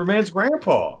about Superman's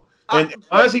grandpa? And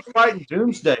why is he fighting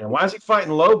Doomsday? And why is he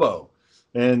fighting Lobo?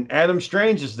 And Adam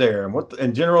Strange is there,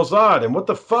 and General Zod, and what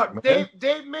the fuck, man?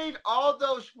 They made all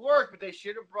those work, but they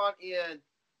should have brought in.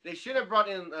 They should have brought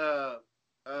in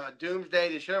Doomsday.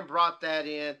 They should have brought that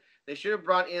in. They should have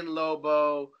brought in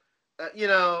Lobo.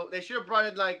 They should have brought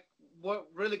in like what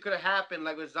really could have happened,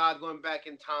 like with Zod going back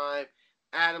in time,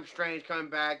 Adam Strange coming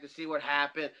back to see what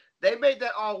happened. They made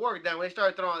that all work. Then when they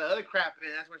started throwing the other crap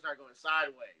in, that's when it started going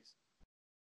sideways.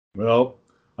 Well,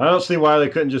 I don't see why they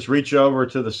couldn't just reach over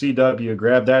to the CW,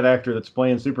 grab that actor that's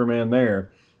playing Superman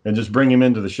there, and just bring him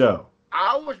into the show.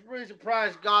 I was really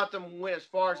surprised Gotham went as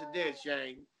far as it did,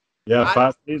 Shane. Yeah,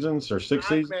 5 seasons or 6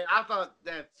 seasons. Man, I thought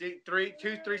that 3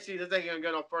 seasons ain't gonna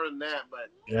go no further than that. But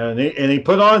yeah, and he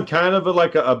put on kind of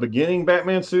like a beginning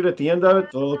Batman suit at the end of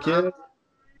it, the little kid.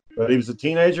 But he was a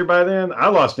teenager by then. I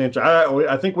lost interest.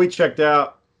 I think we checked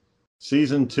out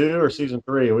season 2 or season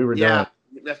 3. We were done.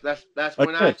 That's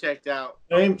when I checked out.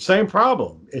 Same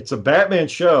problem. It's a Batman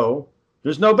show.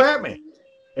 There's no Batman.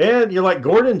 And you're like,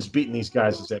 Gordon's beating these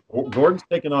guys. Gordon's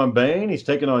taking on Bane. He's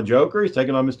taking on Joker. He's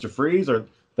taking on Mr. Freeze, or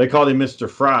they called him Mr.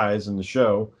 Fries in the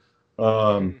show.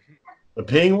 The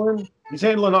Penguin. He's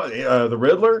handling the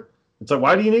Riddler. It's like,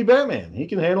 why do you need Batman? He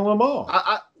can handle them all.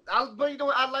 But you know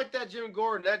what? I like that Jim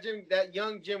Gordon. That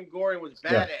young Jim Gordon was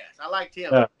badass. I liked him.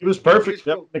 Yeah, he was perfect.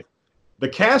 Cool. The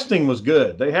casting was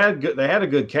good. They had a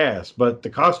good cast, but the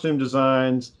costume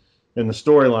designs and the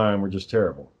storyline were just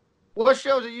terrible. What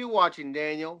shows are you watching,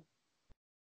 Daniel?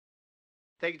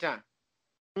 Take your time.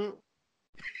 I'm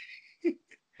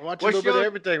watching a little bit of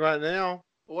everything right now.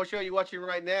 What show are you watching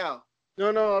right now? No,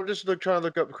 I'm just trying to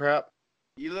look up crap.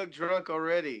 You look drunk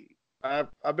already.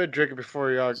 I've been drinking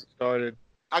before y'all started.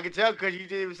 I can tell because you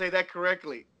didn't even say that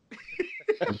correctly.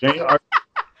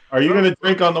 Are you going to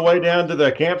drink on the way down to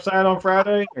the campsite on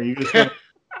Friday? Are you just going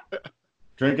to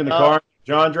drink in the car,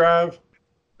 John drive?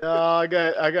 No, I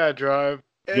got to drive.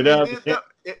 Get out. If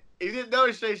you didn't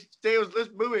notice, they was this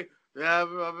movie. Yeah,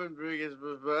 I've been drinking.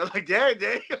 Like,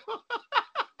 damn.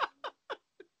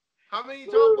 How many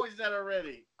tall boys is that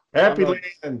already? Happy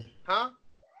Land. Huh?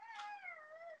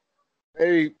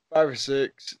 Maybe 5 or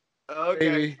 6. Okay.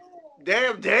 Maybe.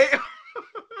 Damn.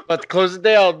 About to close it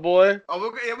down, boy. Oh,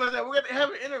 we're gonna have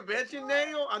an intervention,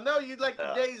 Daniel. I know you'd like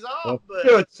the days off, but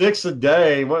do it 6 a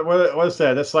day. What's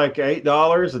that? That's like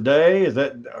 $8 a day. Is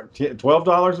that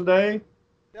 $12 a day?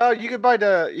 No, you could buy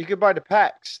the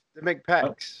packs. They make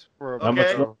packs for How much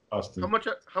Okay. cost?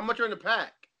 how much are in the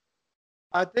pack?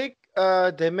 I think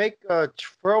they make a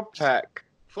 12-pack.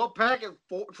 12-pack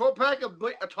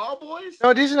of tall boys?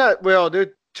 No, these are not. Well,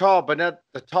 they're tall, but not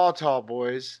the tall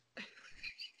boys.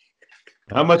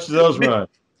 How much do those run?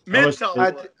 Mid tall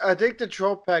boys. I think the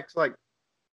 12-pack's like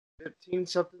 15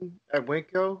 something at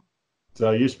Winco.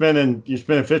 So you're spending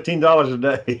 $15 a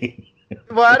day.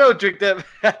 Well, I don't drink that.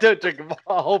 I don't drink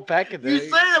a whole pack a day. You say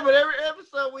that, but every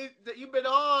episode that you've been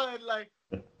on, like.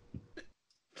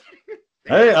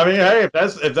 Hey, if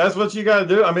that's what you got to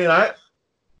do, like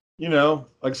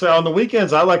I say, on the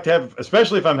weekends, I like to have,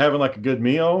 especially if I'm having like a good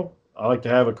meal, I like to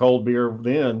have a cold beer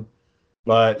then.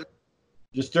 But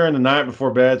just during the night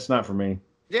before bed, it's not for me.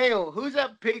 Daniel, who's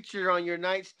that picture on your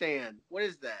nightstand? What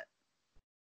is that?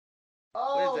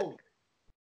 Oh,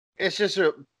 it's just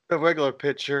a regular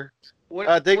picture.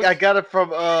 I got it from.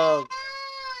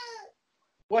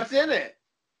 What's in it?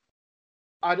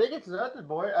 I think it's nothing,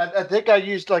 boy. I think I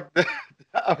used like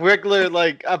a regular,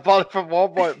 like I bought it from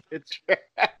Walmart picture.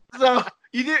 So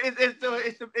you did? It's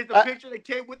the picture that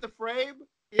came with the frame.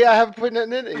 Yeah, I haven't put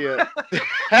nothing in it yet.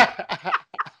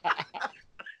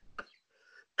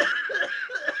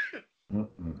 I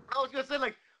was gonna say,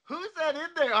 like, who's that in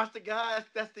there? That's the guy.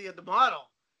 That's the model.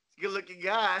 It's a good-looking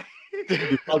guy.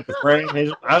 Like the frame.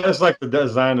 I just like the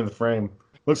design of the frame.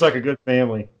 Looks like a good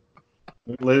family.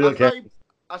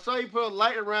 I saw you put a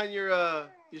light around your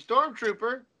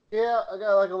stormtrooper. Yeah, I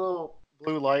got like a little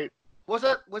blue light. What's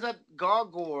that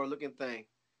gargoyle looking thing?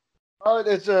 Oh,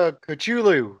 it's a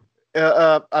Cthulhu.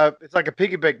 It's like a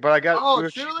piggy bank, but I got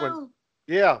Chulu.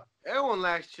 Yeah. Everyone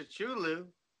likes Chulu.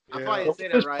 I Yeah. probably didn't say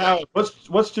that right.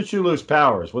 What's Tuchulu's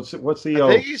powers? What's the? I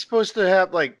think he's supposed to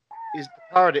have like his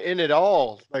power to end it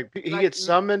all. Like he gets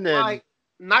summoned and like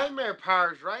nightmare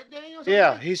powers, right, Daniel?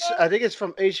 yeah, I think it's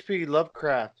from H.P.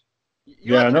 Lovecraft.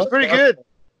 It's pretty good.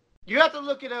 You have to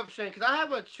look it up, Shane, because I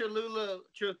have a Cholula.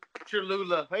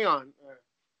 Hang on.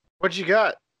 What you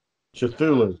got?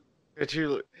 Cthulhu.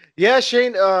 Cthulhu. Yeah,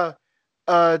 Shane.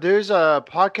 There's a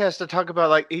podcast that talk about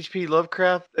like H.P.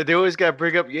 Lovecraft. They always got to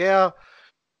bring up. Yeah,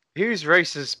 he was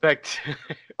racist back.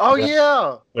 Oh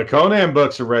yeah. The Conan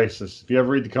books are racist. If you ever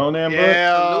read the Conan book,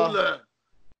 Cholula.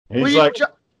 he's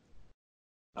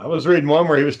I was reading one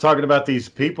where he was talking about these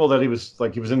people that he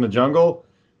was in the jungle.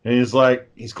 And he's like,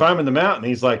 he's climbing the mountain.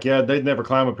 He's like, yeah, they'd never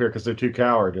climb up here because they're too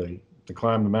cowardly to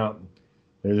climb the mountain.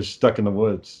 They're just stuck in the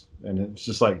woods. And it's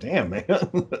just like, damn, man.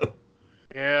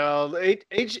 Yeah,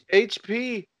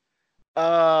 HP.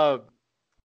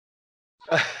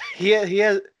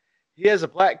 He has a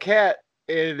black cat,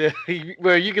 and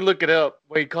you can look it up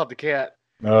where he caught the cat.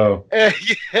 Oh.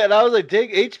 And I was like,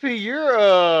 dang, HP,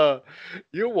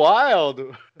 you're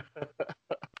wild.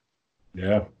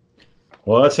 Yeah.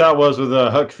 Well, that's how it was with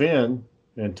Huck Finn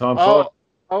and Tom Sawyer.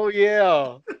 Oh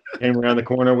yeah. Came around the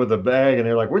corner with a bag, and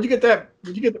they're like, "Where'd you get that?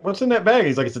 What's in that bag?"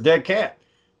 He's like, "It's a dead cat."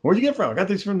 Where'd you get it from? I got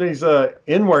these from these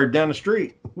N-word down the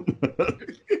street.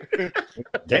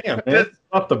 Damn, man,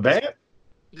 off the bat.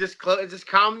 It's just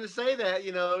common to say that,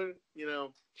 you know.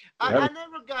 I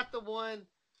never got the one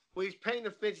where he's painting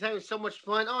the fence, having so much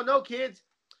fun. Oh no, kids,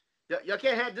 y'all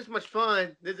can't have this much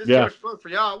fun. This is too much fun for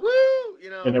y'all. Woo,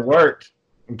 And it worked.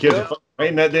 And kids are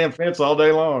painting that damn fence all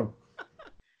day long.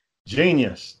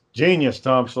 Genius,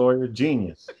 Tom Sawyer,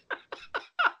 genius.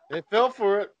 They fell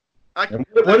for it. And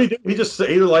what did he do? He just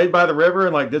either laid by the river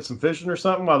and like did some fishing or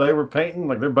something while they were painting,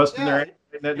 like they're busting their ass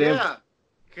in that damn. Yeah,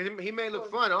 because he made it look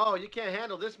fun. Oh, you can't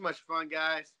handle this much fun,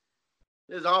 guys.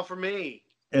 This is all for me.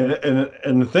 And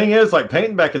the thing is, like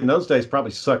painting back in those days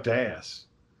probably sucked ass.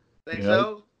 Think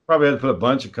so? Probably had to put a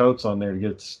bunch of coats on there to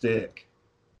get it to stick.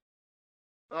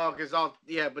 Oh, because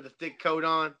with the thick coat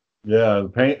on. Yeah, the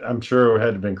paint I'm sure had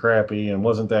to have been crappy and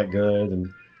wasn't that good.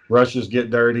 And brushes get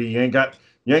dirty. You ain't got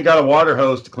a water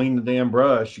hose to clean the damn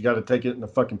brush. You got to take it in a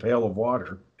fucking pail of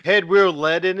water. Head wheel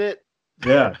lead in it.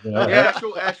 Yeah,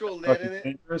 actual lead in it.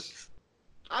 Dangerous.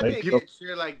 I think you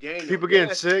chair like Daniel. People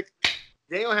getting sick.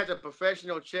 Daniel has a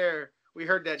professional chair. We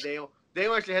heard that, Daniel.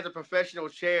 Daniel actually has a professional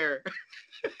chair.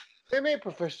 They made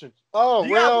professional. Oh,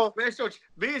 well. Professional.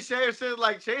 Me and Shane sitting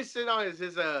like Shane's sitting on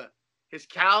his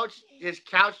couch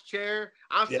chair.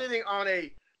 I'm sitting on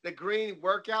the green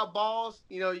workout balls.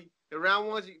 You know, the round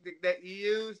ones that you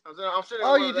use. I'm sitting.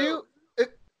 Oh, you do?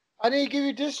 I need to give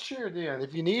you this chair then,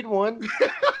 if you need one.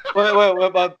 What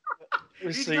about?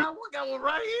 Let's see. Got one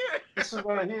right here. This is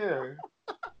right here.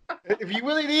 If you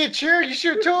really need a chair, you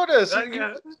should have told us.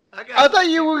 I thought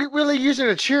you were really using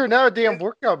a chair, not a damn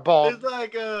workout ball. It's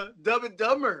like Dumb and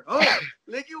Dumber. Oh,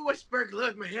 look at what spark.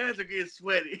 Look, my hands are getting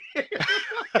sweaty.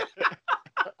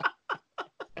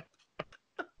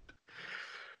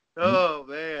 Oh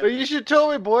man! But you should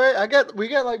tell me, boy. We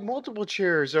got like multiple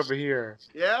chairs over here.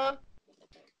 Yeah.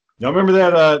 Y'all remember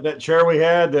that chair we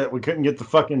had that we couldn't get the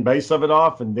fucking base of it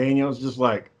off, and Daniel's just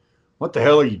like, "What the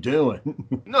hell are you doing?"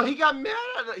 No, he got mad.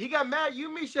 He got mad. You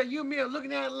and me are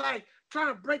looking at it like trying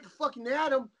to break the fucking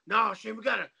atom. No, Shane, we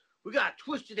gotta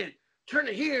twist it and turn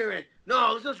it here, and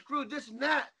no, let's unscrew this and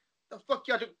that. The fuck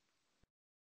y'all do?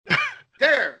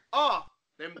 There, off.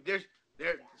 There's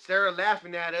Sarah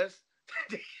laughing at us.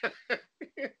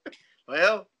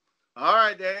 Well, all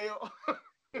right, Daniel.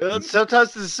 Sometimes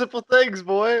it's the simple things,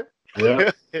 boy.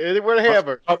 Yeah. Anywhere to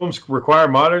hammer. Problems require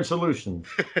modern solutions.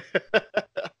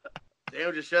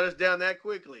 Daniel just shut us down that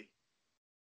quickly.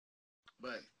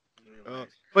 But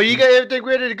you got everything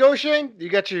ready to go, Shane? You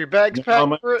got your bags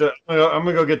packed for it? I'm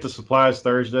gonna go get the supplies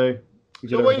Thursday.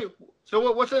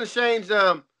 So what's in Shane's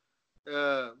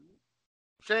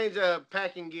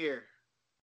packing gear?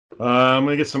 I'm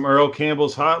gonna get some Earl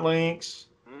Campbell's hot links.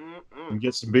 And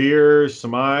get some beers,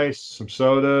 some ice, some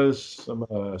sodas,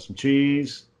 some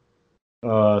cheese,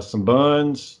 some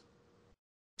buns.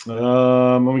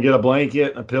 I'm gonna get a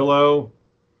blanket, a pillow,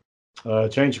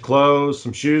 change of clothes,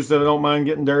 some shoes that I don't mind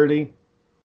getting dirty.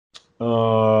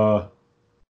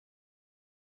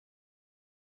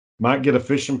 Might get a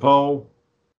fishing pole.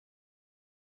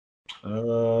 I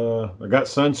got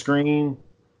sunscreen.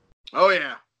 Oh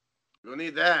yeah, you'll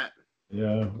need that.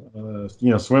 Yeah,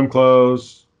 swim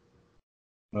clothes.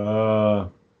 That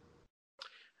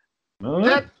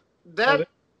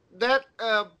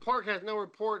park has no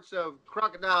reports of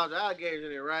crocodiles or alligators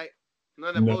in it, right? None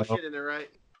of that bullshit in there, right?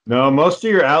 No, most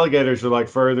of your alligators are like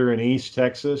further in East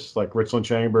Texas, like Richland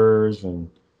Chambers, and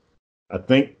I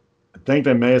think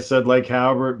they may have said Lake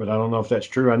Halbert, but I don't know if that's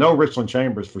true. I know Richland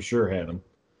Chambers for sure had them.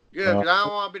 Good, because I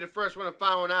don't want to be the first one to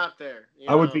find one out there.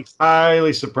 I would be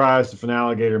highly surprised if an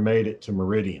alligator made it to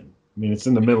Meridian. I mean, it's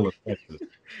in the middle of Texas.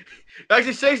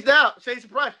 Actually, Shane's out. Shane's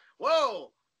surprised.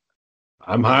 Whoa.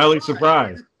 I'm highly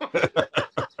surprised.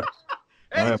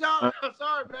 Hey, John, I'm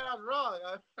sorry, man. I was wrong.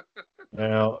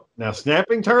 Now,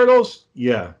 snapping turtles,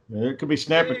 yeah. There could be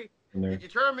snapping in there. You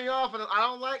turn me off, and I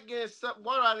don't like getting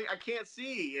water. I can't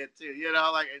see it,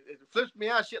 like it flips me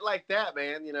out, shit like that,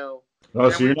 man, Oh,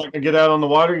 so you're not going to get out on the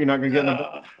water? You're not going to get in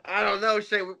the... I don't know,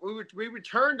 Shane. We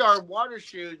returned our water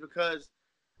shoes because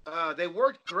they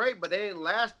worked great, but they didn't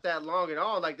last that long at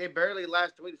all. Like, they barely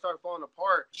lasted until they started falling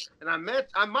apart. And I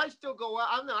might still go out.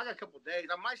 I don't know. I got a couple of days.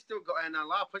 I might still go. And a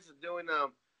lot of places are doing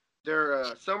their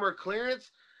summer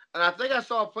clearance. And I think I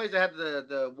saw a place that had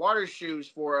the water shoes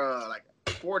for like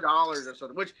 $4 or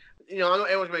something. Which, I know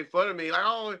everyone's making fun of me. Like,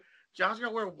 oh, John's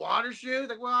gonna wear water shoes?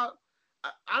 Like, well,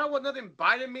 I don't want nothing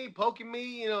biting me, poking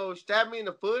me, stabbing me in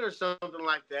the foot or something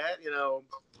like that.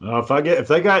 If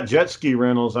they got jet ski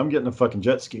rentals, I'm getting a fucking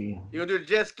jet ski. You gonna do the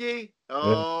jet ski?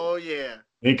 Oh yeah.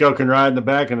 Nico can ride in the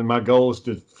back, and then my goal is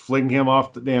to fling him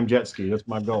off the damn jet ski. That's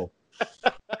my goal.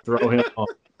 Throw him off.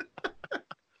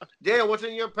 Dan, what's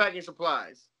in your packing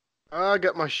supplies? I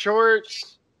got my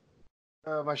shorts,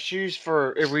 my shoes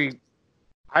for if we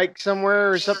hike somewhere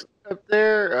or something up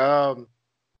there.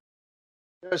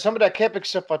 Some of that camping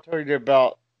stuff I told you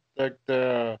about, like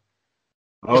the.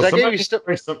 Oh, somebody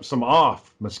spray some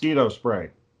off mosquito spray.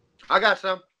 I got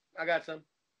some.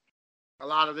 A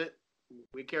lot of it.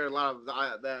 we carry a lot of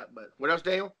that. But what else,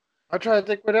 Daniel? I'm trying to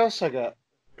think what else I got.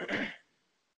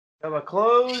 Got my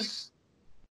clothes.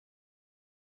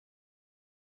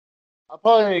 I'll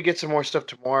probably need to get some more stuff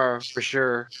tomorrow for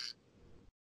sure.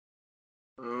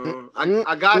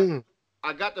 I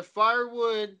got the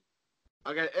firewood.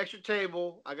 I got an extra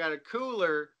table. I got a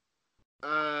cooler.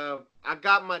 I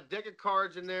got my deck of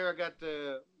cards in there. I got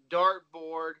the dart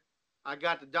board. I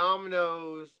got the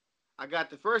dominoes. I got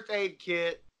the first aid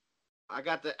kit. I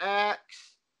got the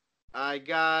axe. I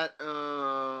got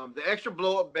the extra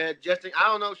blow up bed. I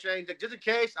don't know, Shane. Just in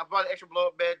case, I bought an extra blow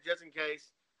up bed just in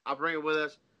case. I'll bring it with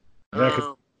us. Yeah,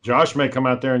 'cause Josh may come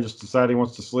out there and just decide he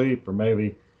wants to sleep, or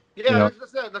maybe. Yeah,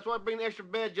 that's why I bring the extra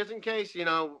bed just in case. We're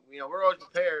always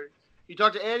prepared. You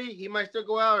talk to Eddie, he might still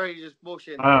go out, or he's just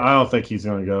bullshitting. I don't think he's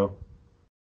gonna go.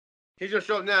 He's gonna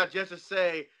show up now just to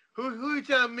say, "Who you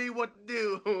telling me what to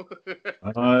do?"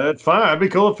 That's fine. It'd be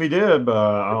cool if he did, but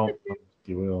I don't think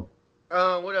he will.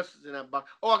 What else is in that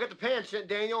box? Oh, I got the pan shit,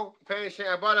 Daniel. Pan shit.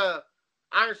 I bought a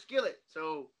iron skillet.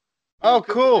 So. Oh,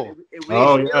 cool.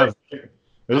 Yeah.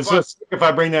 It's just if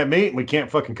I bring that meat and we can't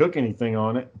fucking cook anything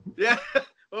on it. Yeah.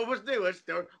 Well, let's do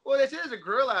it. Well, this is a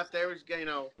grill out there.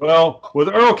 Well, with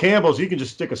Earl Campbell's, you can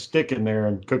just stick a stick in there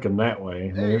and cook them that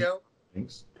way. There you go.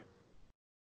 Thanks.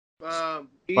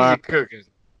 Easy cooking.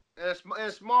 And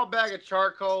a small bag of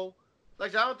charcoal. I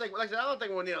don't think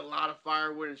we'll need a lot of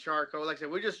firewood and charcoal. Like I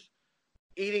said, we're just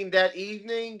eating that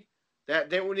evening.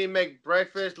 Then we need to make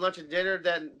breakfast, lunch, and dinner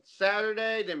that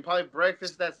Saturday. Then probably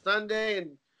breakfast that Sunday,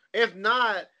 and if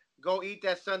not, go eat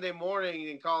that Sunday morning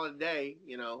and call it a day.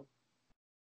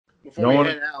 Before we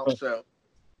head out. So,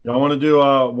 y'all want to do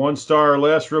a 1-star or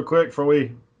less real quick before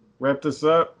we wrap this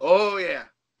up? Oh yeah.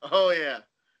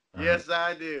 Yes,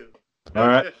 I do. All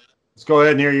right. Let's go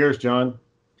ahead and hear yours, John.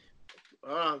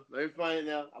 Hold on. Let me find it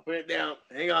now. I'll put it down.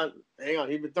 Hang on.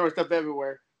 He's been throwing stuff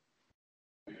everywhere.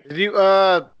 Did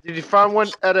you find one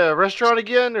at a restaurant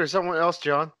again or someone else,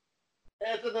 John?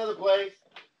 That's another place.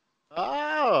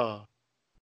 Oh.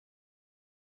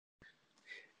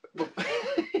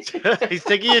 He's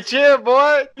taking a chair,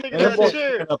 boy. Taking a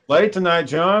chair. Up late tonight,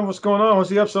 John. What's going on? What's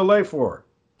he up so late for?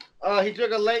 He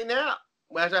took a late nap.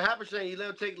 As I happen to say, he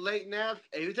let him take late naps.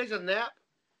 If he takes a nap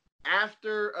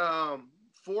after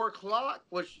 4 o'clock,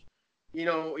 which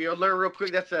you'll learn real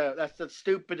quick. That's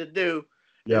stupid to do.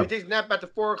 Yeah. If he takes a nap after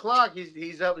 4 o'clock,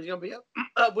 he's up. He's gonna be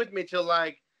up with me till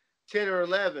like 10 or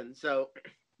 11. So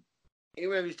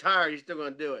even if he's tired, he's still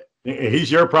gonna do it.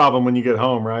 He's your problem when you get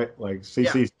home, right? Like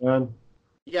CC's son.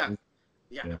 Yeah.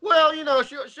 Well,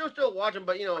 she'll still watch him,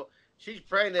 but she's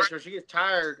pregnant, so she gets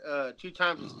tired 2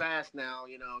 times as fast now.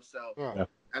 So yeah.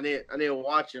 I need to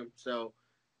watch him. So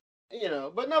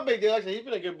but no big deal. Like I said, he's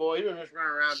been a good boy. He's been just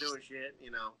running around doing shit.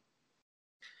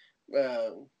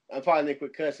 I probably need to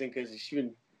quit cussing because she's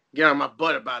been getting on my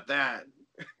butt about that.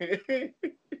 Okay.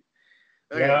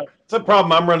 Yeah, it's a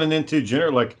problem I'm running into,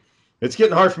 Jenner. Like, it's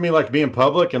getting hard for me, like, being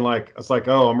public, and like, it's like,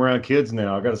 oh, I'm around kids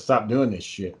now. I got to stop doing this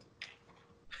shit.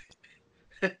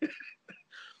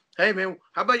 Hey man,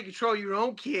 how about you control your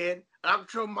own kid? I'll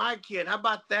control my kid. How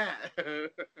about that?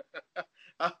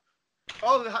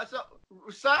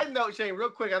 Side note, Shane, real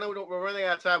quick. I know we're running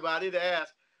out of time, but I need to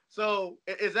ask. So,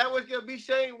 is that what's gonna be,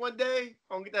 Shane? One day,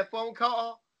 I'm gonna get that phone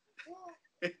call.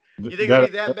 You think it'll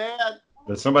be that bad?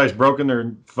 That somebody's broken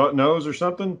their nose or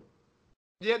something?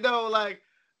 Yeah, no, like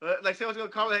someone's gonna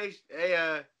call me.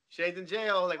 Hey, Shane's in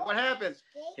jail. Like, what happened?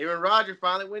 Him and Roger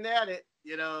finally went at it.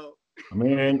 I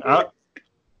mean,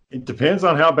 it depends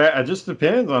on how bad. It just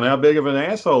depends on how big of an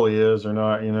asshole he is or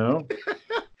not.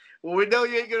 Well, we know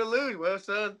you ain't gonna lose. Well,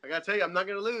 son, I gotta tell you, I'm not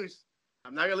gonna lose.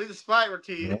 I'm not gonna lose the fight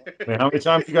to you. I mean, how many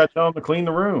times you got to tell him to clean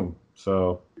the room?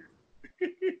 So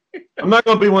I'm not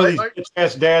gonna be one of these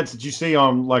bitch-ass dads that you see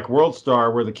on like World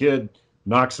Star where the kid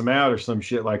knocks him out or some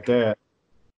shit like that.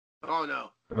 Oh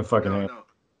no. No.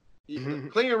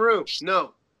 Clean your room.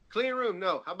 No. Clean your room.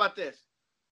 No. How about this?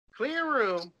 Clean your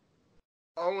room.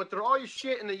 I'm gonna throw all your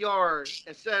shit in the yard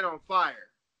and set it on fire.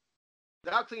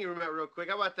 I'll clean your room out real quick.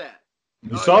 How about that?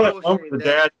 You saw that one where the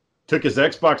dad took his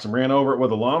Xbox and ran over it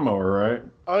with a lawnmower, right?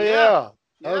 Oh yeah.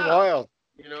 That was wild.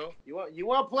 You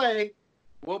want to play,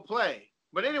 we'll play.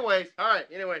 But anyways, all right.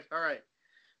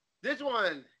 This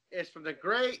one is from the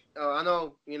great. I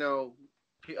know.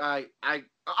 I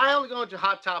only go into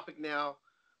Hot Topic now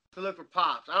to look for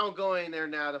pops. I don't go in there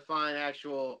now to find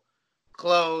actual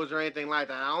clothes or anything like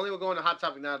that. I only will go into Hot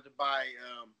Topic now to buy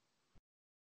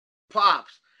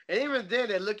pops. And even then,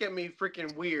 they look at me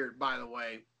freaking weird, by the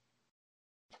way.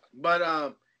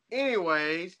 But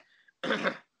anyways,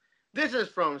 this is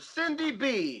from Cindy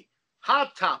B.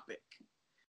 Hot Topic.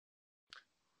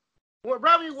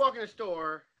 right when you walk in the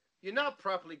store, you're not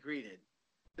properly greeted.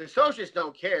 The associates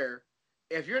don't care.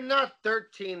 If you're not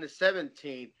 13 to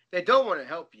 17, they don't want to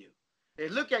help you. They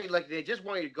look at you like they just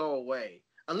want you to go away,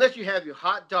 unless you have your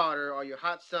hot daughter or your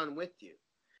hot son with you.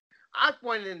 I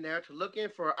went in there to look in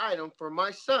for an item for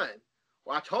my son.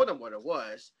 Well, I told them what it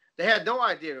was. They had no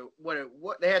idea what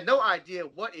they had no idea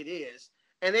what it is,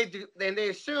 and they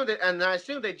assumed it, and I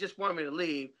assumed they just wanted me to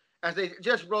leave, as they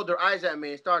just rolled their eyes at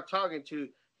me and started talking to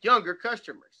younger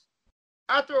customers.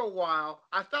 After a while,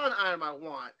 I found an item I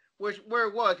want, where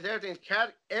it was, because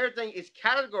everything is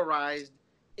categorized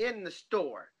in the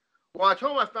store. Well, I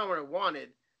told them I found what I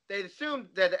wanted. They assumed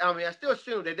that, I still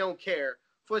assume they don't care.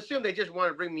 For assume they just want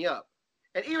to bring me up.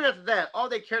 And even after that, all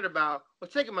they cared about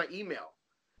was taking my email.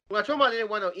 When I told them I didn't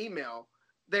want no email,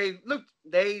 they looked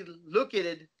at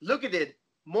it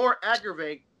more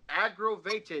aggravated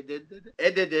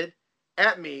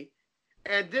at me,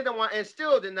 and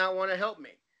still did not want to help me.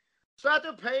 So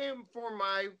after paying for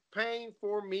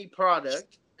me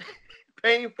product,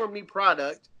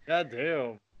 God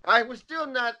damn. I was still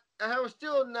not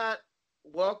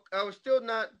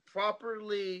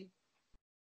properly.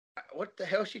 What the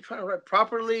hell is she trying to write?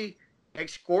 Properly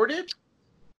escorted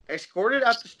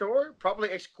out the store. Properly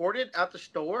escorted out the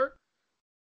store.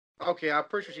 Okay, I'm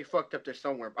pretty sure she fucked up there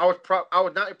somewhere. I was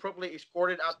not appropriately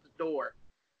escorted out the door.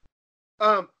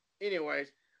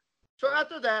 Anyways, so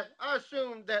after that, I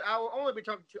assumed that I would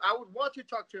want to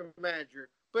talk to a manager,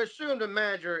 but assume the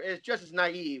manager is just as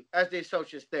naive as the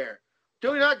associates there.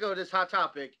 Do not go to this Hot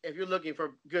Topic if you're looking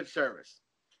for good service.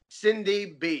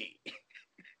 Cindy B.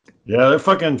 Yeah, they're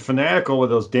fucking fanatical with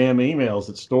those damn emails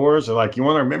at stores. They're like, you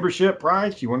want our membership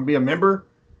price? You want to be a member?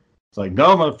 It's like,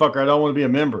 no, motherfucker, I don't want to be a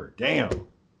member. Damn.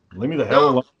 Leave me the hell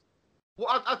alone.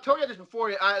 Well, I've told you this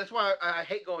before. That's why I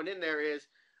hate going in there is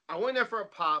I went there for a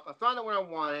pop. I found out what I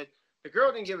wanted. The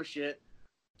girl didn't give a shit.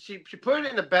 She put it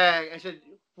in the bag and said,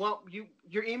 well,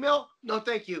 your email? No,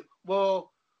 thank you.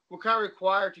 Well, we're kind of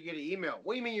required to get an email.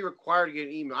 What do you mean you're required to get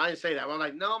an email? I didn't say that. I'm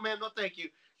like, no, man, no, thank you.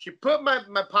 She put my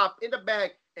pop in the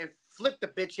bag and flipped the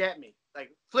bitch at me.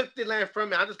 Like, flipped it land from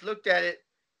me. I just looked at it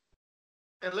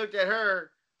and looked at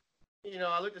her. You know,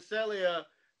 I looked at Celia.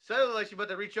 Celia like she about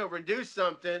to reach over and do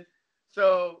something.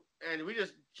 So, and we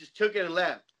just took it and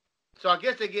left. So I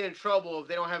guess they get in trouble if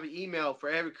they don't have an email for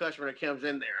every customer that comes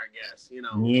in there, I guess, you know.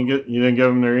 You didn't give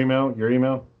them your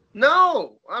email?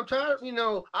 No, I'm tired. You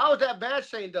know, I was that bad,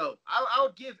 Shane, though. I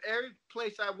would give every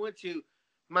place I went to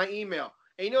my email.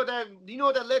 And you know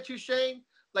what that led to, Shane?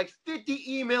 Like 50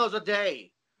 emails a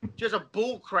day. Just a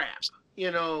bull crap,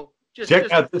 you know.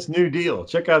 Check out this new deal.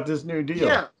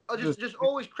 Yeah, just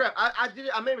always crap. I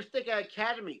made a mistake at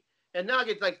Academy. And now I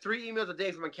get like 3 emails a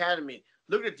day from Academy.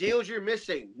 Look at the deals you're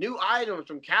missing. New items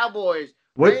from Cowboys,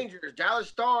 Rangers, Dallas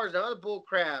Stars, and other bull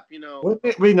crap, you know. Wouldn't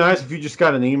it be nice if you just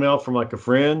got an email from like a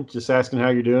friend just asking how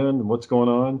you're doing and what's going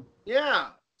on?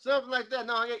 Yeah, something like that.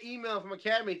 No, I get email from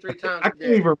Academy 3 times I a day.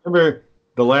 can't even remember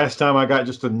the last time I got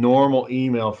just a normal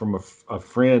email from a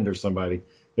friend or somebody.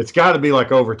 It's got to be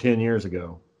like over 10 years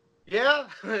ago. Yeah?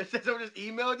 Someone just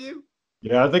emailed you?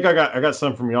 Yeah, I think I got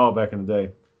some from y'all back in the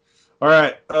day. All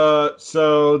right,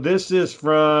 so this is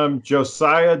from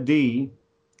Josiah D,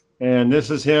 and this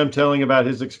is him telling about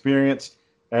his experience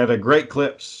at a Great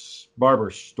Clips barber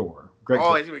store. He's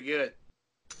going to be good.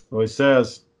 Well, he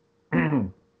says,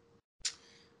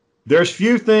 there's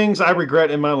few things I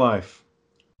regret in my life.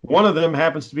 One of them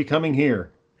happens to be coming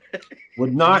here.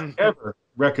 Would not ever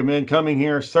recommend coming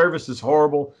here. Service is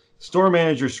horrible. Store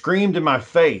manager screamed in my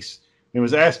face and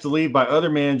was asked to leave by other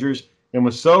managers and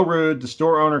was so rude, the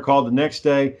store owner called the next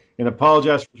day and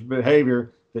apologized for his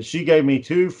behavior that she gave me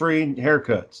 2 free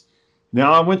haircuts.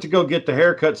 Now, I went to go get the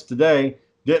haircuts today,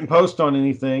 didn't post on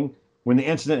anything when the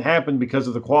incident happened because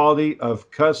of the quality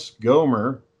of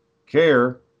customer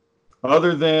care.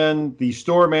 Other than the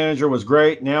store manager was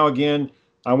great. Now, again,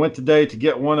 I went today to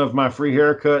get one of my free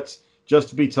haircuts just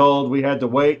to be told we had to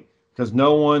wait because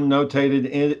no one notated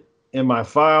it in my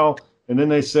file. And then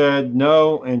they said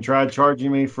no and tried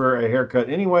charging me for a haircut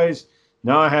anyways.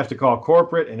 Now I have to call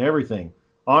corporate and everything.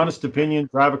 Honest opinion,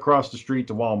 drive across the street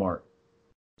to Walmart.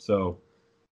 So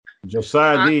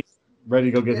Josiah D ready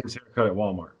to go get his haircut at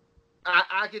Walmart.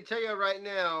 I can tell you right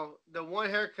now, the one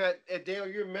haircut, Dale,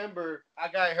 you remember, I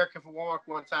got a haircut from Walmart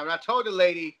one time. And I told the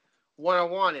lady what I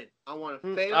wanted. I wanted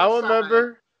a fade on the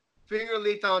side, finger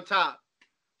length on top.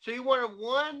 So you wanted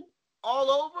one all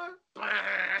over?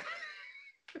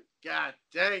 God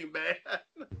dang,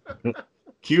 man.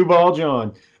 Cue ball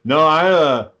John. No,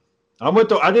 I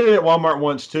did it at Walmart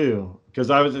once too because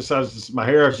my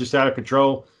hair was just out of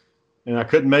control and I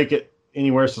couldn't make it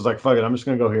anywhere. So I was like, fuck it, I'm just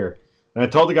gonna go here. And I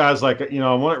told the guys, like, you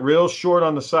know, I want it real short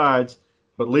on the sides,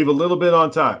 but leave a little bit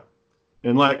on top.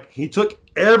 And, like, he took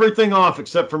everything off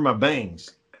except for my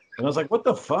bangs. And I was like, what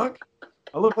the fuck?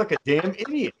 I look like a damn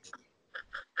idiot.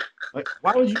 Like,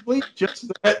 why would you leave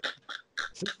just that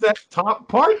top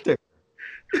part there?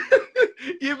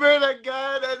 You remember that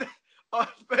guy that on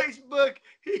Facebook?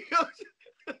 He goes,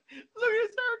 "Look at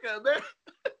his haircut, man.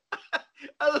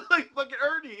 I look like fucking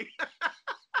Ernie."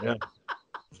 Yeah,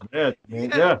 bad, He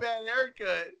man. had Yeah, a bad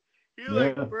haircut. He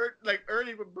looked like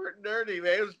Ernie from Bert and Ernie,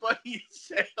 man. It was funny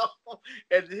as hell.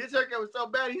 And his haircut was so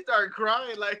bad, he started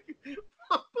crying. Like,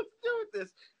 what's doing with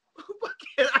this?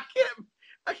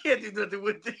 I can't do nothing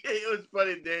with it. It was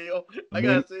funny, Daniel. I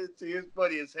gotta say it to you. It's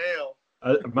funny as hell.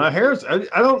 my hair's. I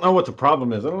don't know what the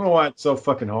problem is. I don't know why it's so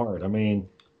fucking hard. I mean,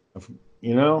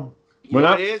 you know, You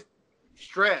know what it is?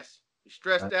 Stress. You're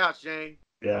stressed out, Shane.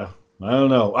 Yeah, I don't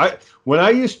know. When I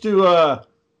used to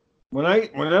when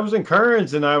I was in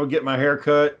Kearns and I would get my hair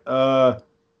cut,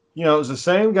 you know, it was the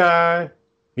same guy.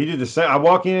 He did the same. I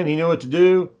walk in, he knew what to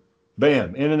do.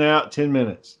 Bam, in and out, 10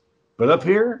 minutes. But up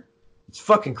here, it's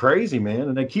fucking crazy, man.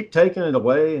 And they keep taking it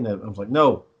away. And I was like,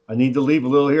 no, I need to leave a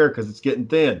little here because it's getting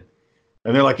thin.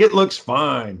 And they're like, it looks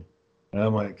fine. And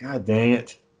I'm like, God dang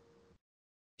it.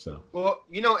 So. Well,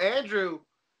 you know, Andrew,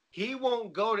 he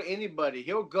won't go to anybody.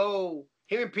 Him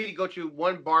and Petey go to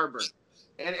one barber.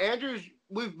 And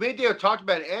we've been there, talked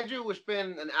about it. Andrew would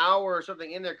spend an hour or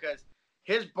something in there because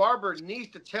his barber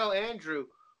needs to tell Andrew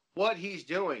what he's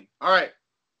doing. All right,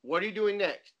 what are you doing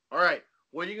next? All right,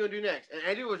 what are you going to do next? And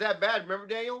Andrew was that bad. Remember,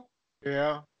 Daniel?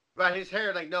 Yeah. About his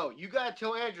hair. Like, no, you got to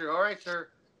tell Andrew, all right, sir,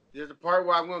 there's a part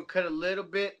where I'm going to cut a little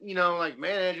bit. You know, like,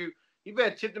 man, Andrew, you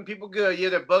better tip them people good. Yeah,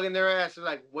 they're bugging their ass. They're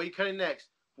like, what are you cutting next?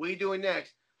 What are you doing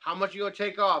next? How much you going to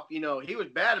take off? You know, he was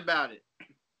bad about it.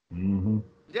 Mm-hmm.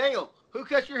 Daniel, who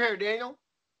cut your hair, Daniel?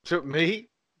 Took me.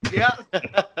 Yeah.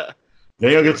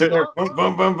 Daniel gets in there, boom,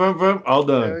 boom, boom, boom, boom, all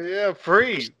done. Yeah,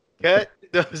 free. Cut.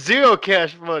 Zero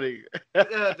cash money.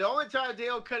 The only time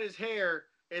Dale cut his hair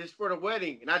is for the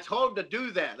wedding. And I told him to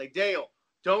do that. Like, Dale,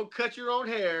 don't cut your own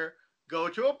hair. Go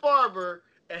to a barber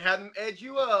and have them edge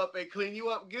you up and clean you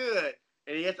up good.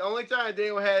 And that's the only time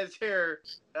Dale had his hair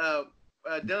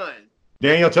done.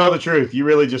 Daniel, tell the truth. You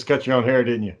really just cut your own hair,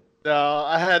 didn't you? No,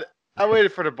 I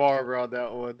waited for the barber on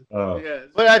that one. Oh. Yes.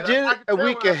 But I did it a tell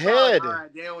week when I saw it, ahead. all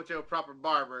right, Dale went to a proper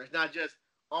barber. It's not just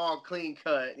all clean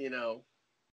cut, you know.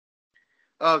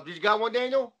 Did you got one,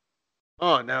 Daniel?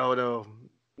 Oh no.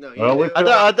 No. Well, You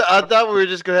I thought we were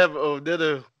just gonna have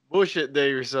another bullshit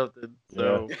day or something.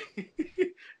 So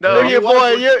no, tell your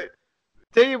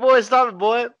boy, stop it,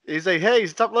 boy. He's like, hey,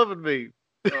 stop loving me.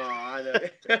 Oh, I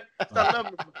know. Stop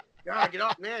loving me. God, get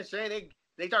off, man. Shane,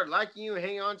 they start liking you and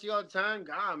hanging on to you all the time.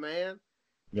 God, man.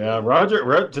 Yeah,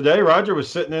 today Roger was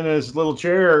sitting in his little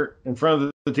chair in front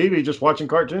of the TV just watching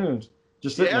cartoons.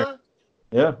 Just sitting there.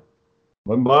 Yeah.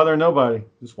 Wasn't bothering nobody.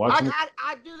 Just watching.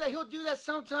 I do that. He'll do that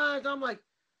sometimes. I'm like,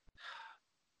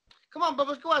 come on, Bubba,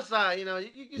 let's go outside. You know,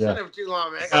 you sit there for too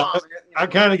long, man. Come on, man. I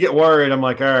kind of get worried. I'm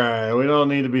like, all right, we don't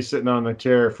need to be sitting on the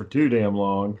chair for too damn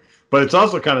long. But it's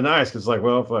also kind of nice because it's like,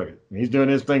 well, fuck it. He's doing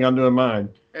his thing. I'm doing mine.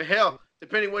 And hell,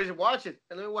 depending what he's watching,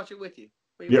 and let me watch it with you.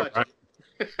 Right.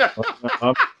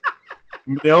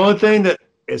 The only thing that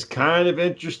is kind of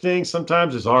interesting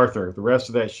sometimes is Arthur. The rest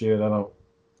of that shit, I don't.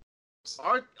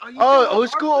 Old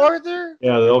school Arthur?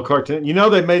 Yeah, the old cartoon. You know,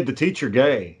 they made the teacher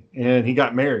gay, and he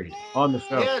got married on the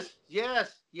show.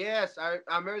 Yes. I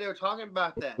remember they were talking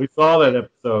about that. We saw that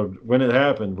episode when it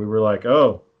happened. We were like,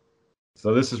 oh,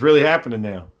 so this is really happening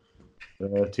now.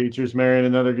 The teacher's marrying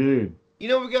another dude. You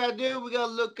know what we gotta do? We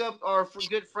gotta look up our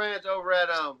good friends over at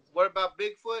What About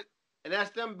Bigfoot, and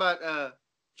ask them about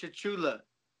Chichula.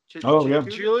 Oh yeah,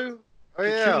 Chichulu? Oh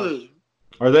yeah. Chichulu.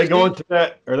 Are they going to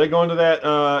that? Are they going to that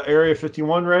Area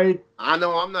 51 raid? I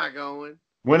know I'm not going.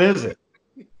 When is it?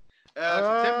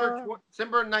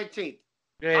 September 19th.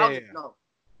 Yeah. No,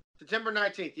 September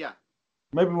 19th. Yeah.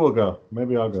 Maybe we'll go.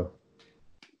 Maybe I'll go.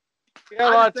 Yeah,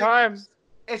 a lot of time.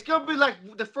 It's gonna be like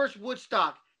the first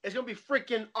Woodstock. It's gonna be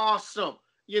freaking awesome.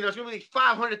 You know, it's gonna be like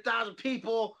 500,000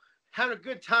 people having a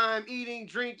good time, eating,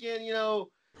 drinking. You know.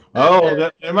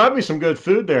 There might be some good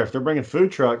food there. If they're bringing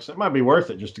food trucks, it might be worth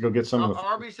it just to go get some of the food.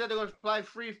 Arby said they're going to supply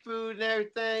free food and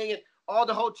everything, and all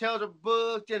the hotels are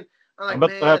booked. And I'm bet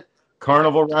like, they'll have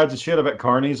carnival rides and shit. I bet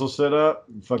Carnies will set up.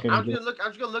 I'm just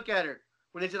gonna look at her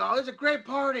when they said, "Oh, it's a great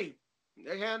party."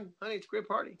 Again, honey, it's a great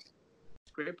party.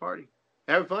 It's a great party.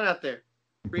 Having fun out there.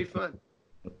 Free fun.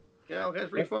 Yeah, okay,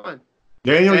 it's free fun.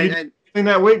 Daniel, you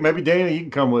that week? Maybe Daniel, you can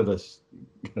come with us.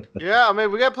 Yeah, I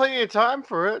mean, we got plenty of time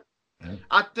for it.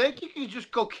 I think you can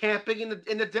just go camping in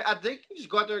the. I think you can just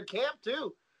go out there and camp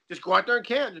too. just go out there and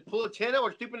camp. Just pull a tent out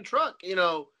or sleep in a truck.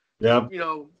 Yeah.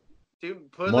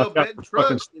 Put a little bed in the truck.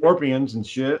 Fucking scorpions and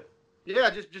shit. Yeah,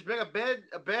 just make a bed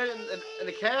in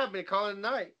the cab and call it a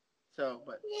night. So,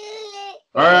 but.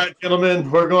 All right,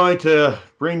 gentlemen, we're going to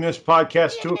bring this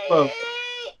podcast to a close.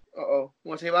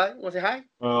 Want to say bye? Want to say hi?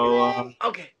 Well,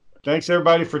 okay. Thanks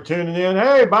everybody for tuning in.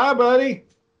 Hey, bye, buddy.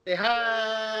 Say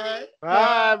hi.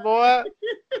 Bye, boy.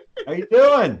 How you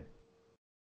doing?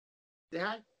 Say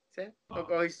hi. Say hi.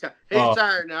 Oh, he's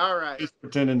tired now. All right. He's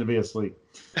pretending to be asleep.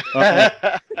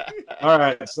 All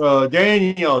right. So,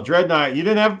 Daniel, Dread Knight, you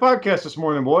didn't have a podcast this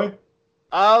morning, boy.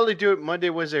 I only do it Monday,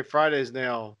 Wednesday, Fridays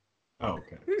now. Oh,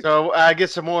 okay. So I get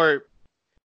some more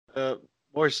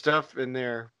stuff in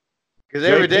there. Because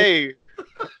every day.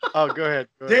 Oh, go ahead.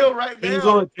 Deal right now.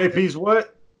 Diesel, JP's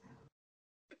what?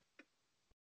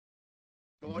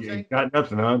 What You got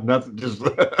nothing, huh? Nothing. Just.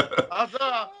 I was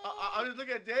just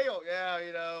looking at Dale.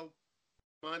 Yeah,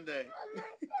 Monday.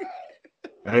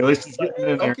 Hey, at least he's getting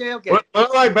in there. Okay. What I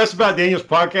like best about Daniel's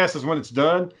podcast is when it's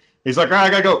done, he's like, all right, I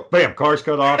gotta go. Bam, car's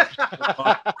cut off.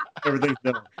 Everything's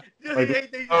done.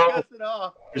 Like,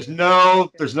 there's no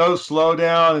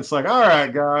slowdown. It's like, all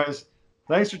right, guys,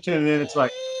 thanks for tuning in. It's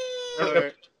like,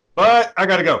 Right. but I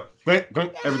gotta go.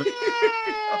 Everything.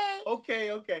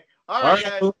 Okay. All right,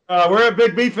 guys. We're at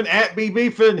Big Beefin' at Big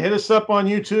Beefin'. Hit us up on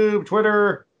YouTube,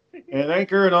 Twitter, and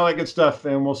Anchor, and all that good stuff.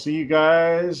 And we'll see you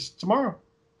guys tomorrow.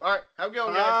 All right. Have a good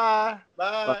one, guys.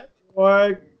 Bye.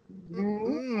 Bye.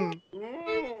 Bye.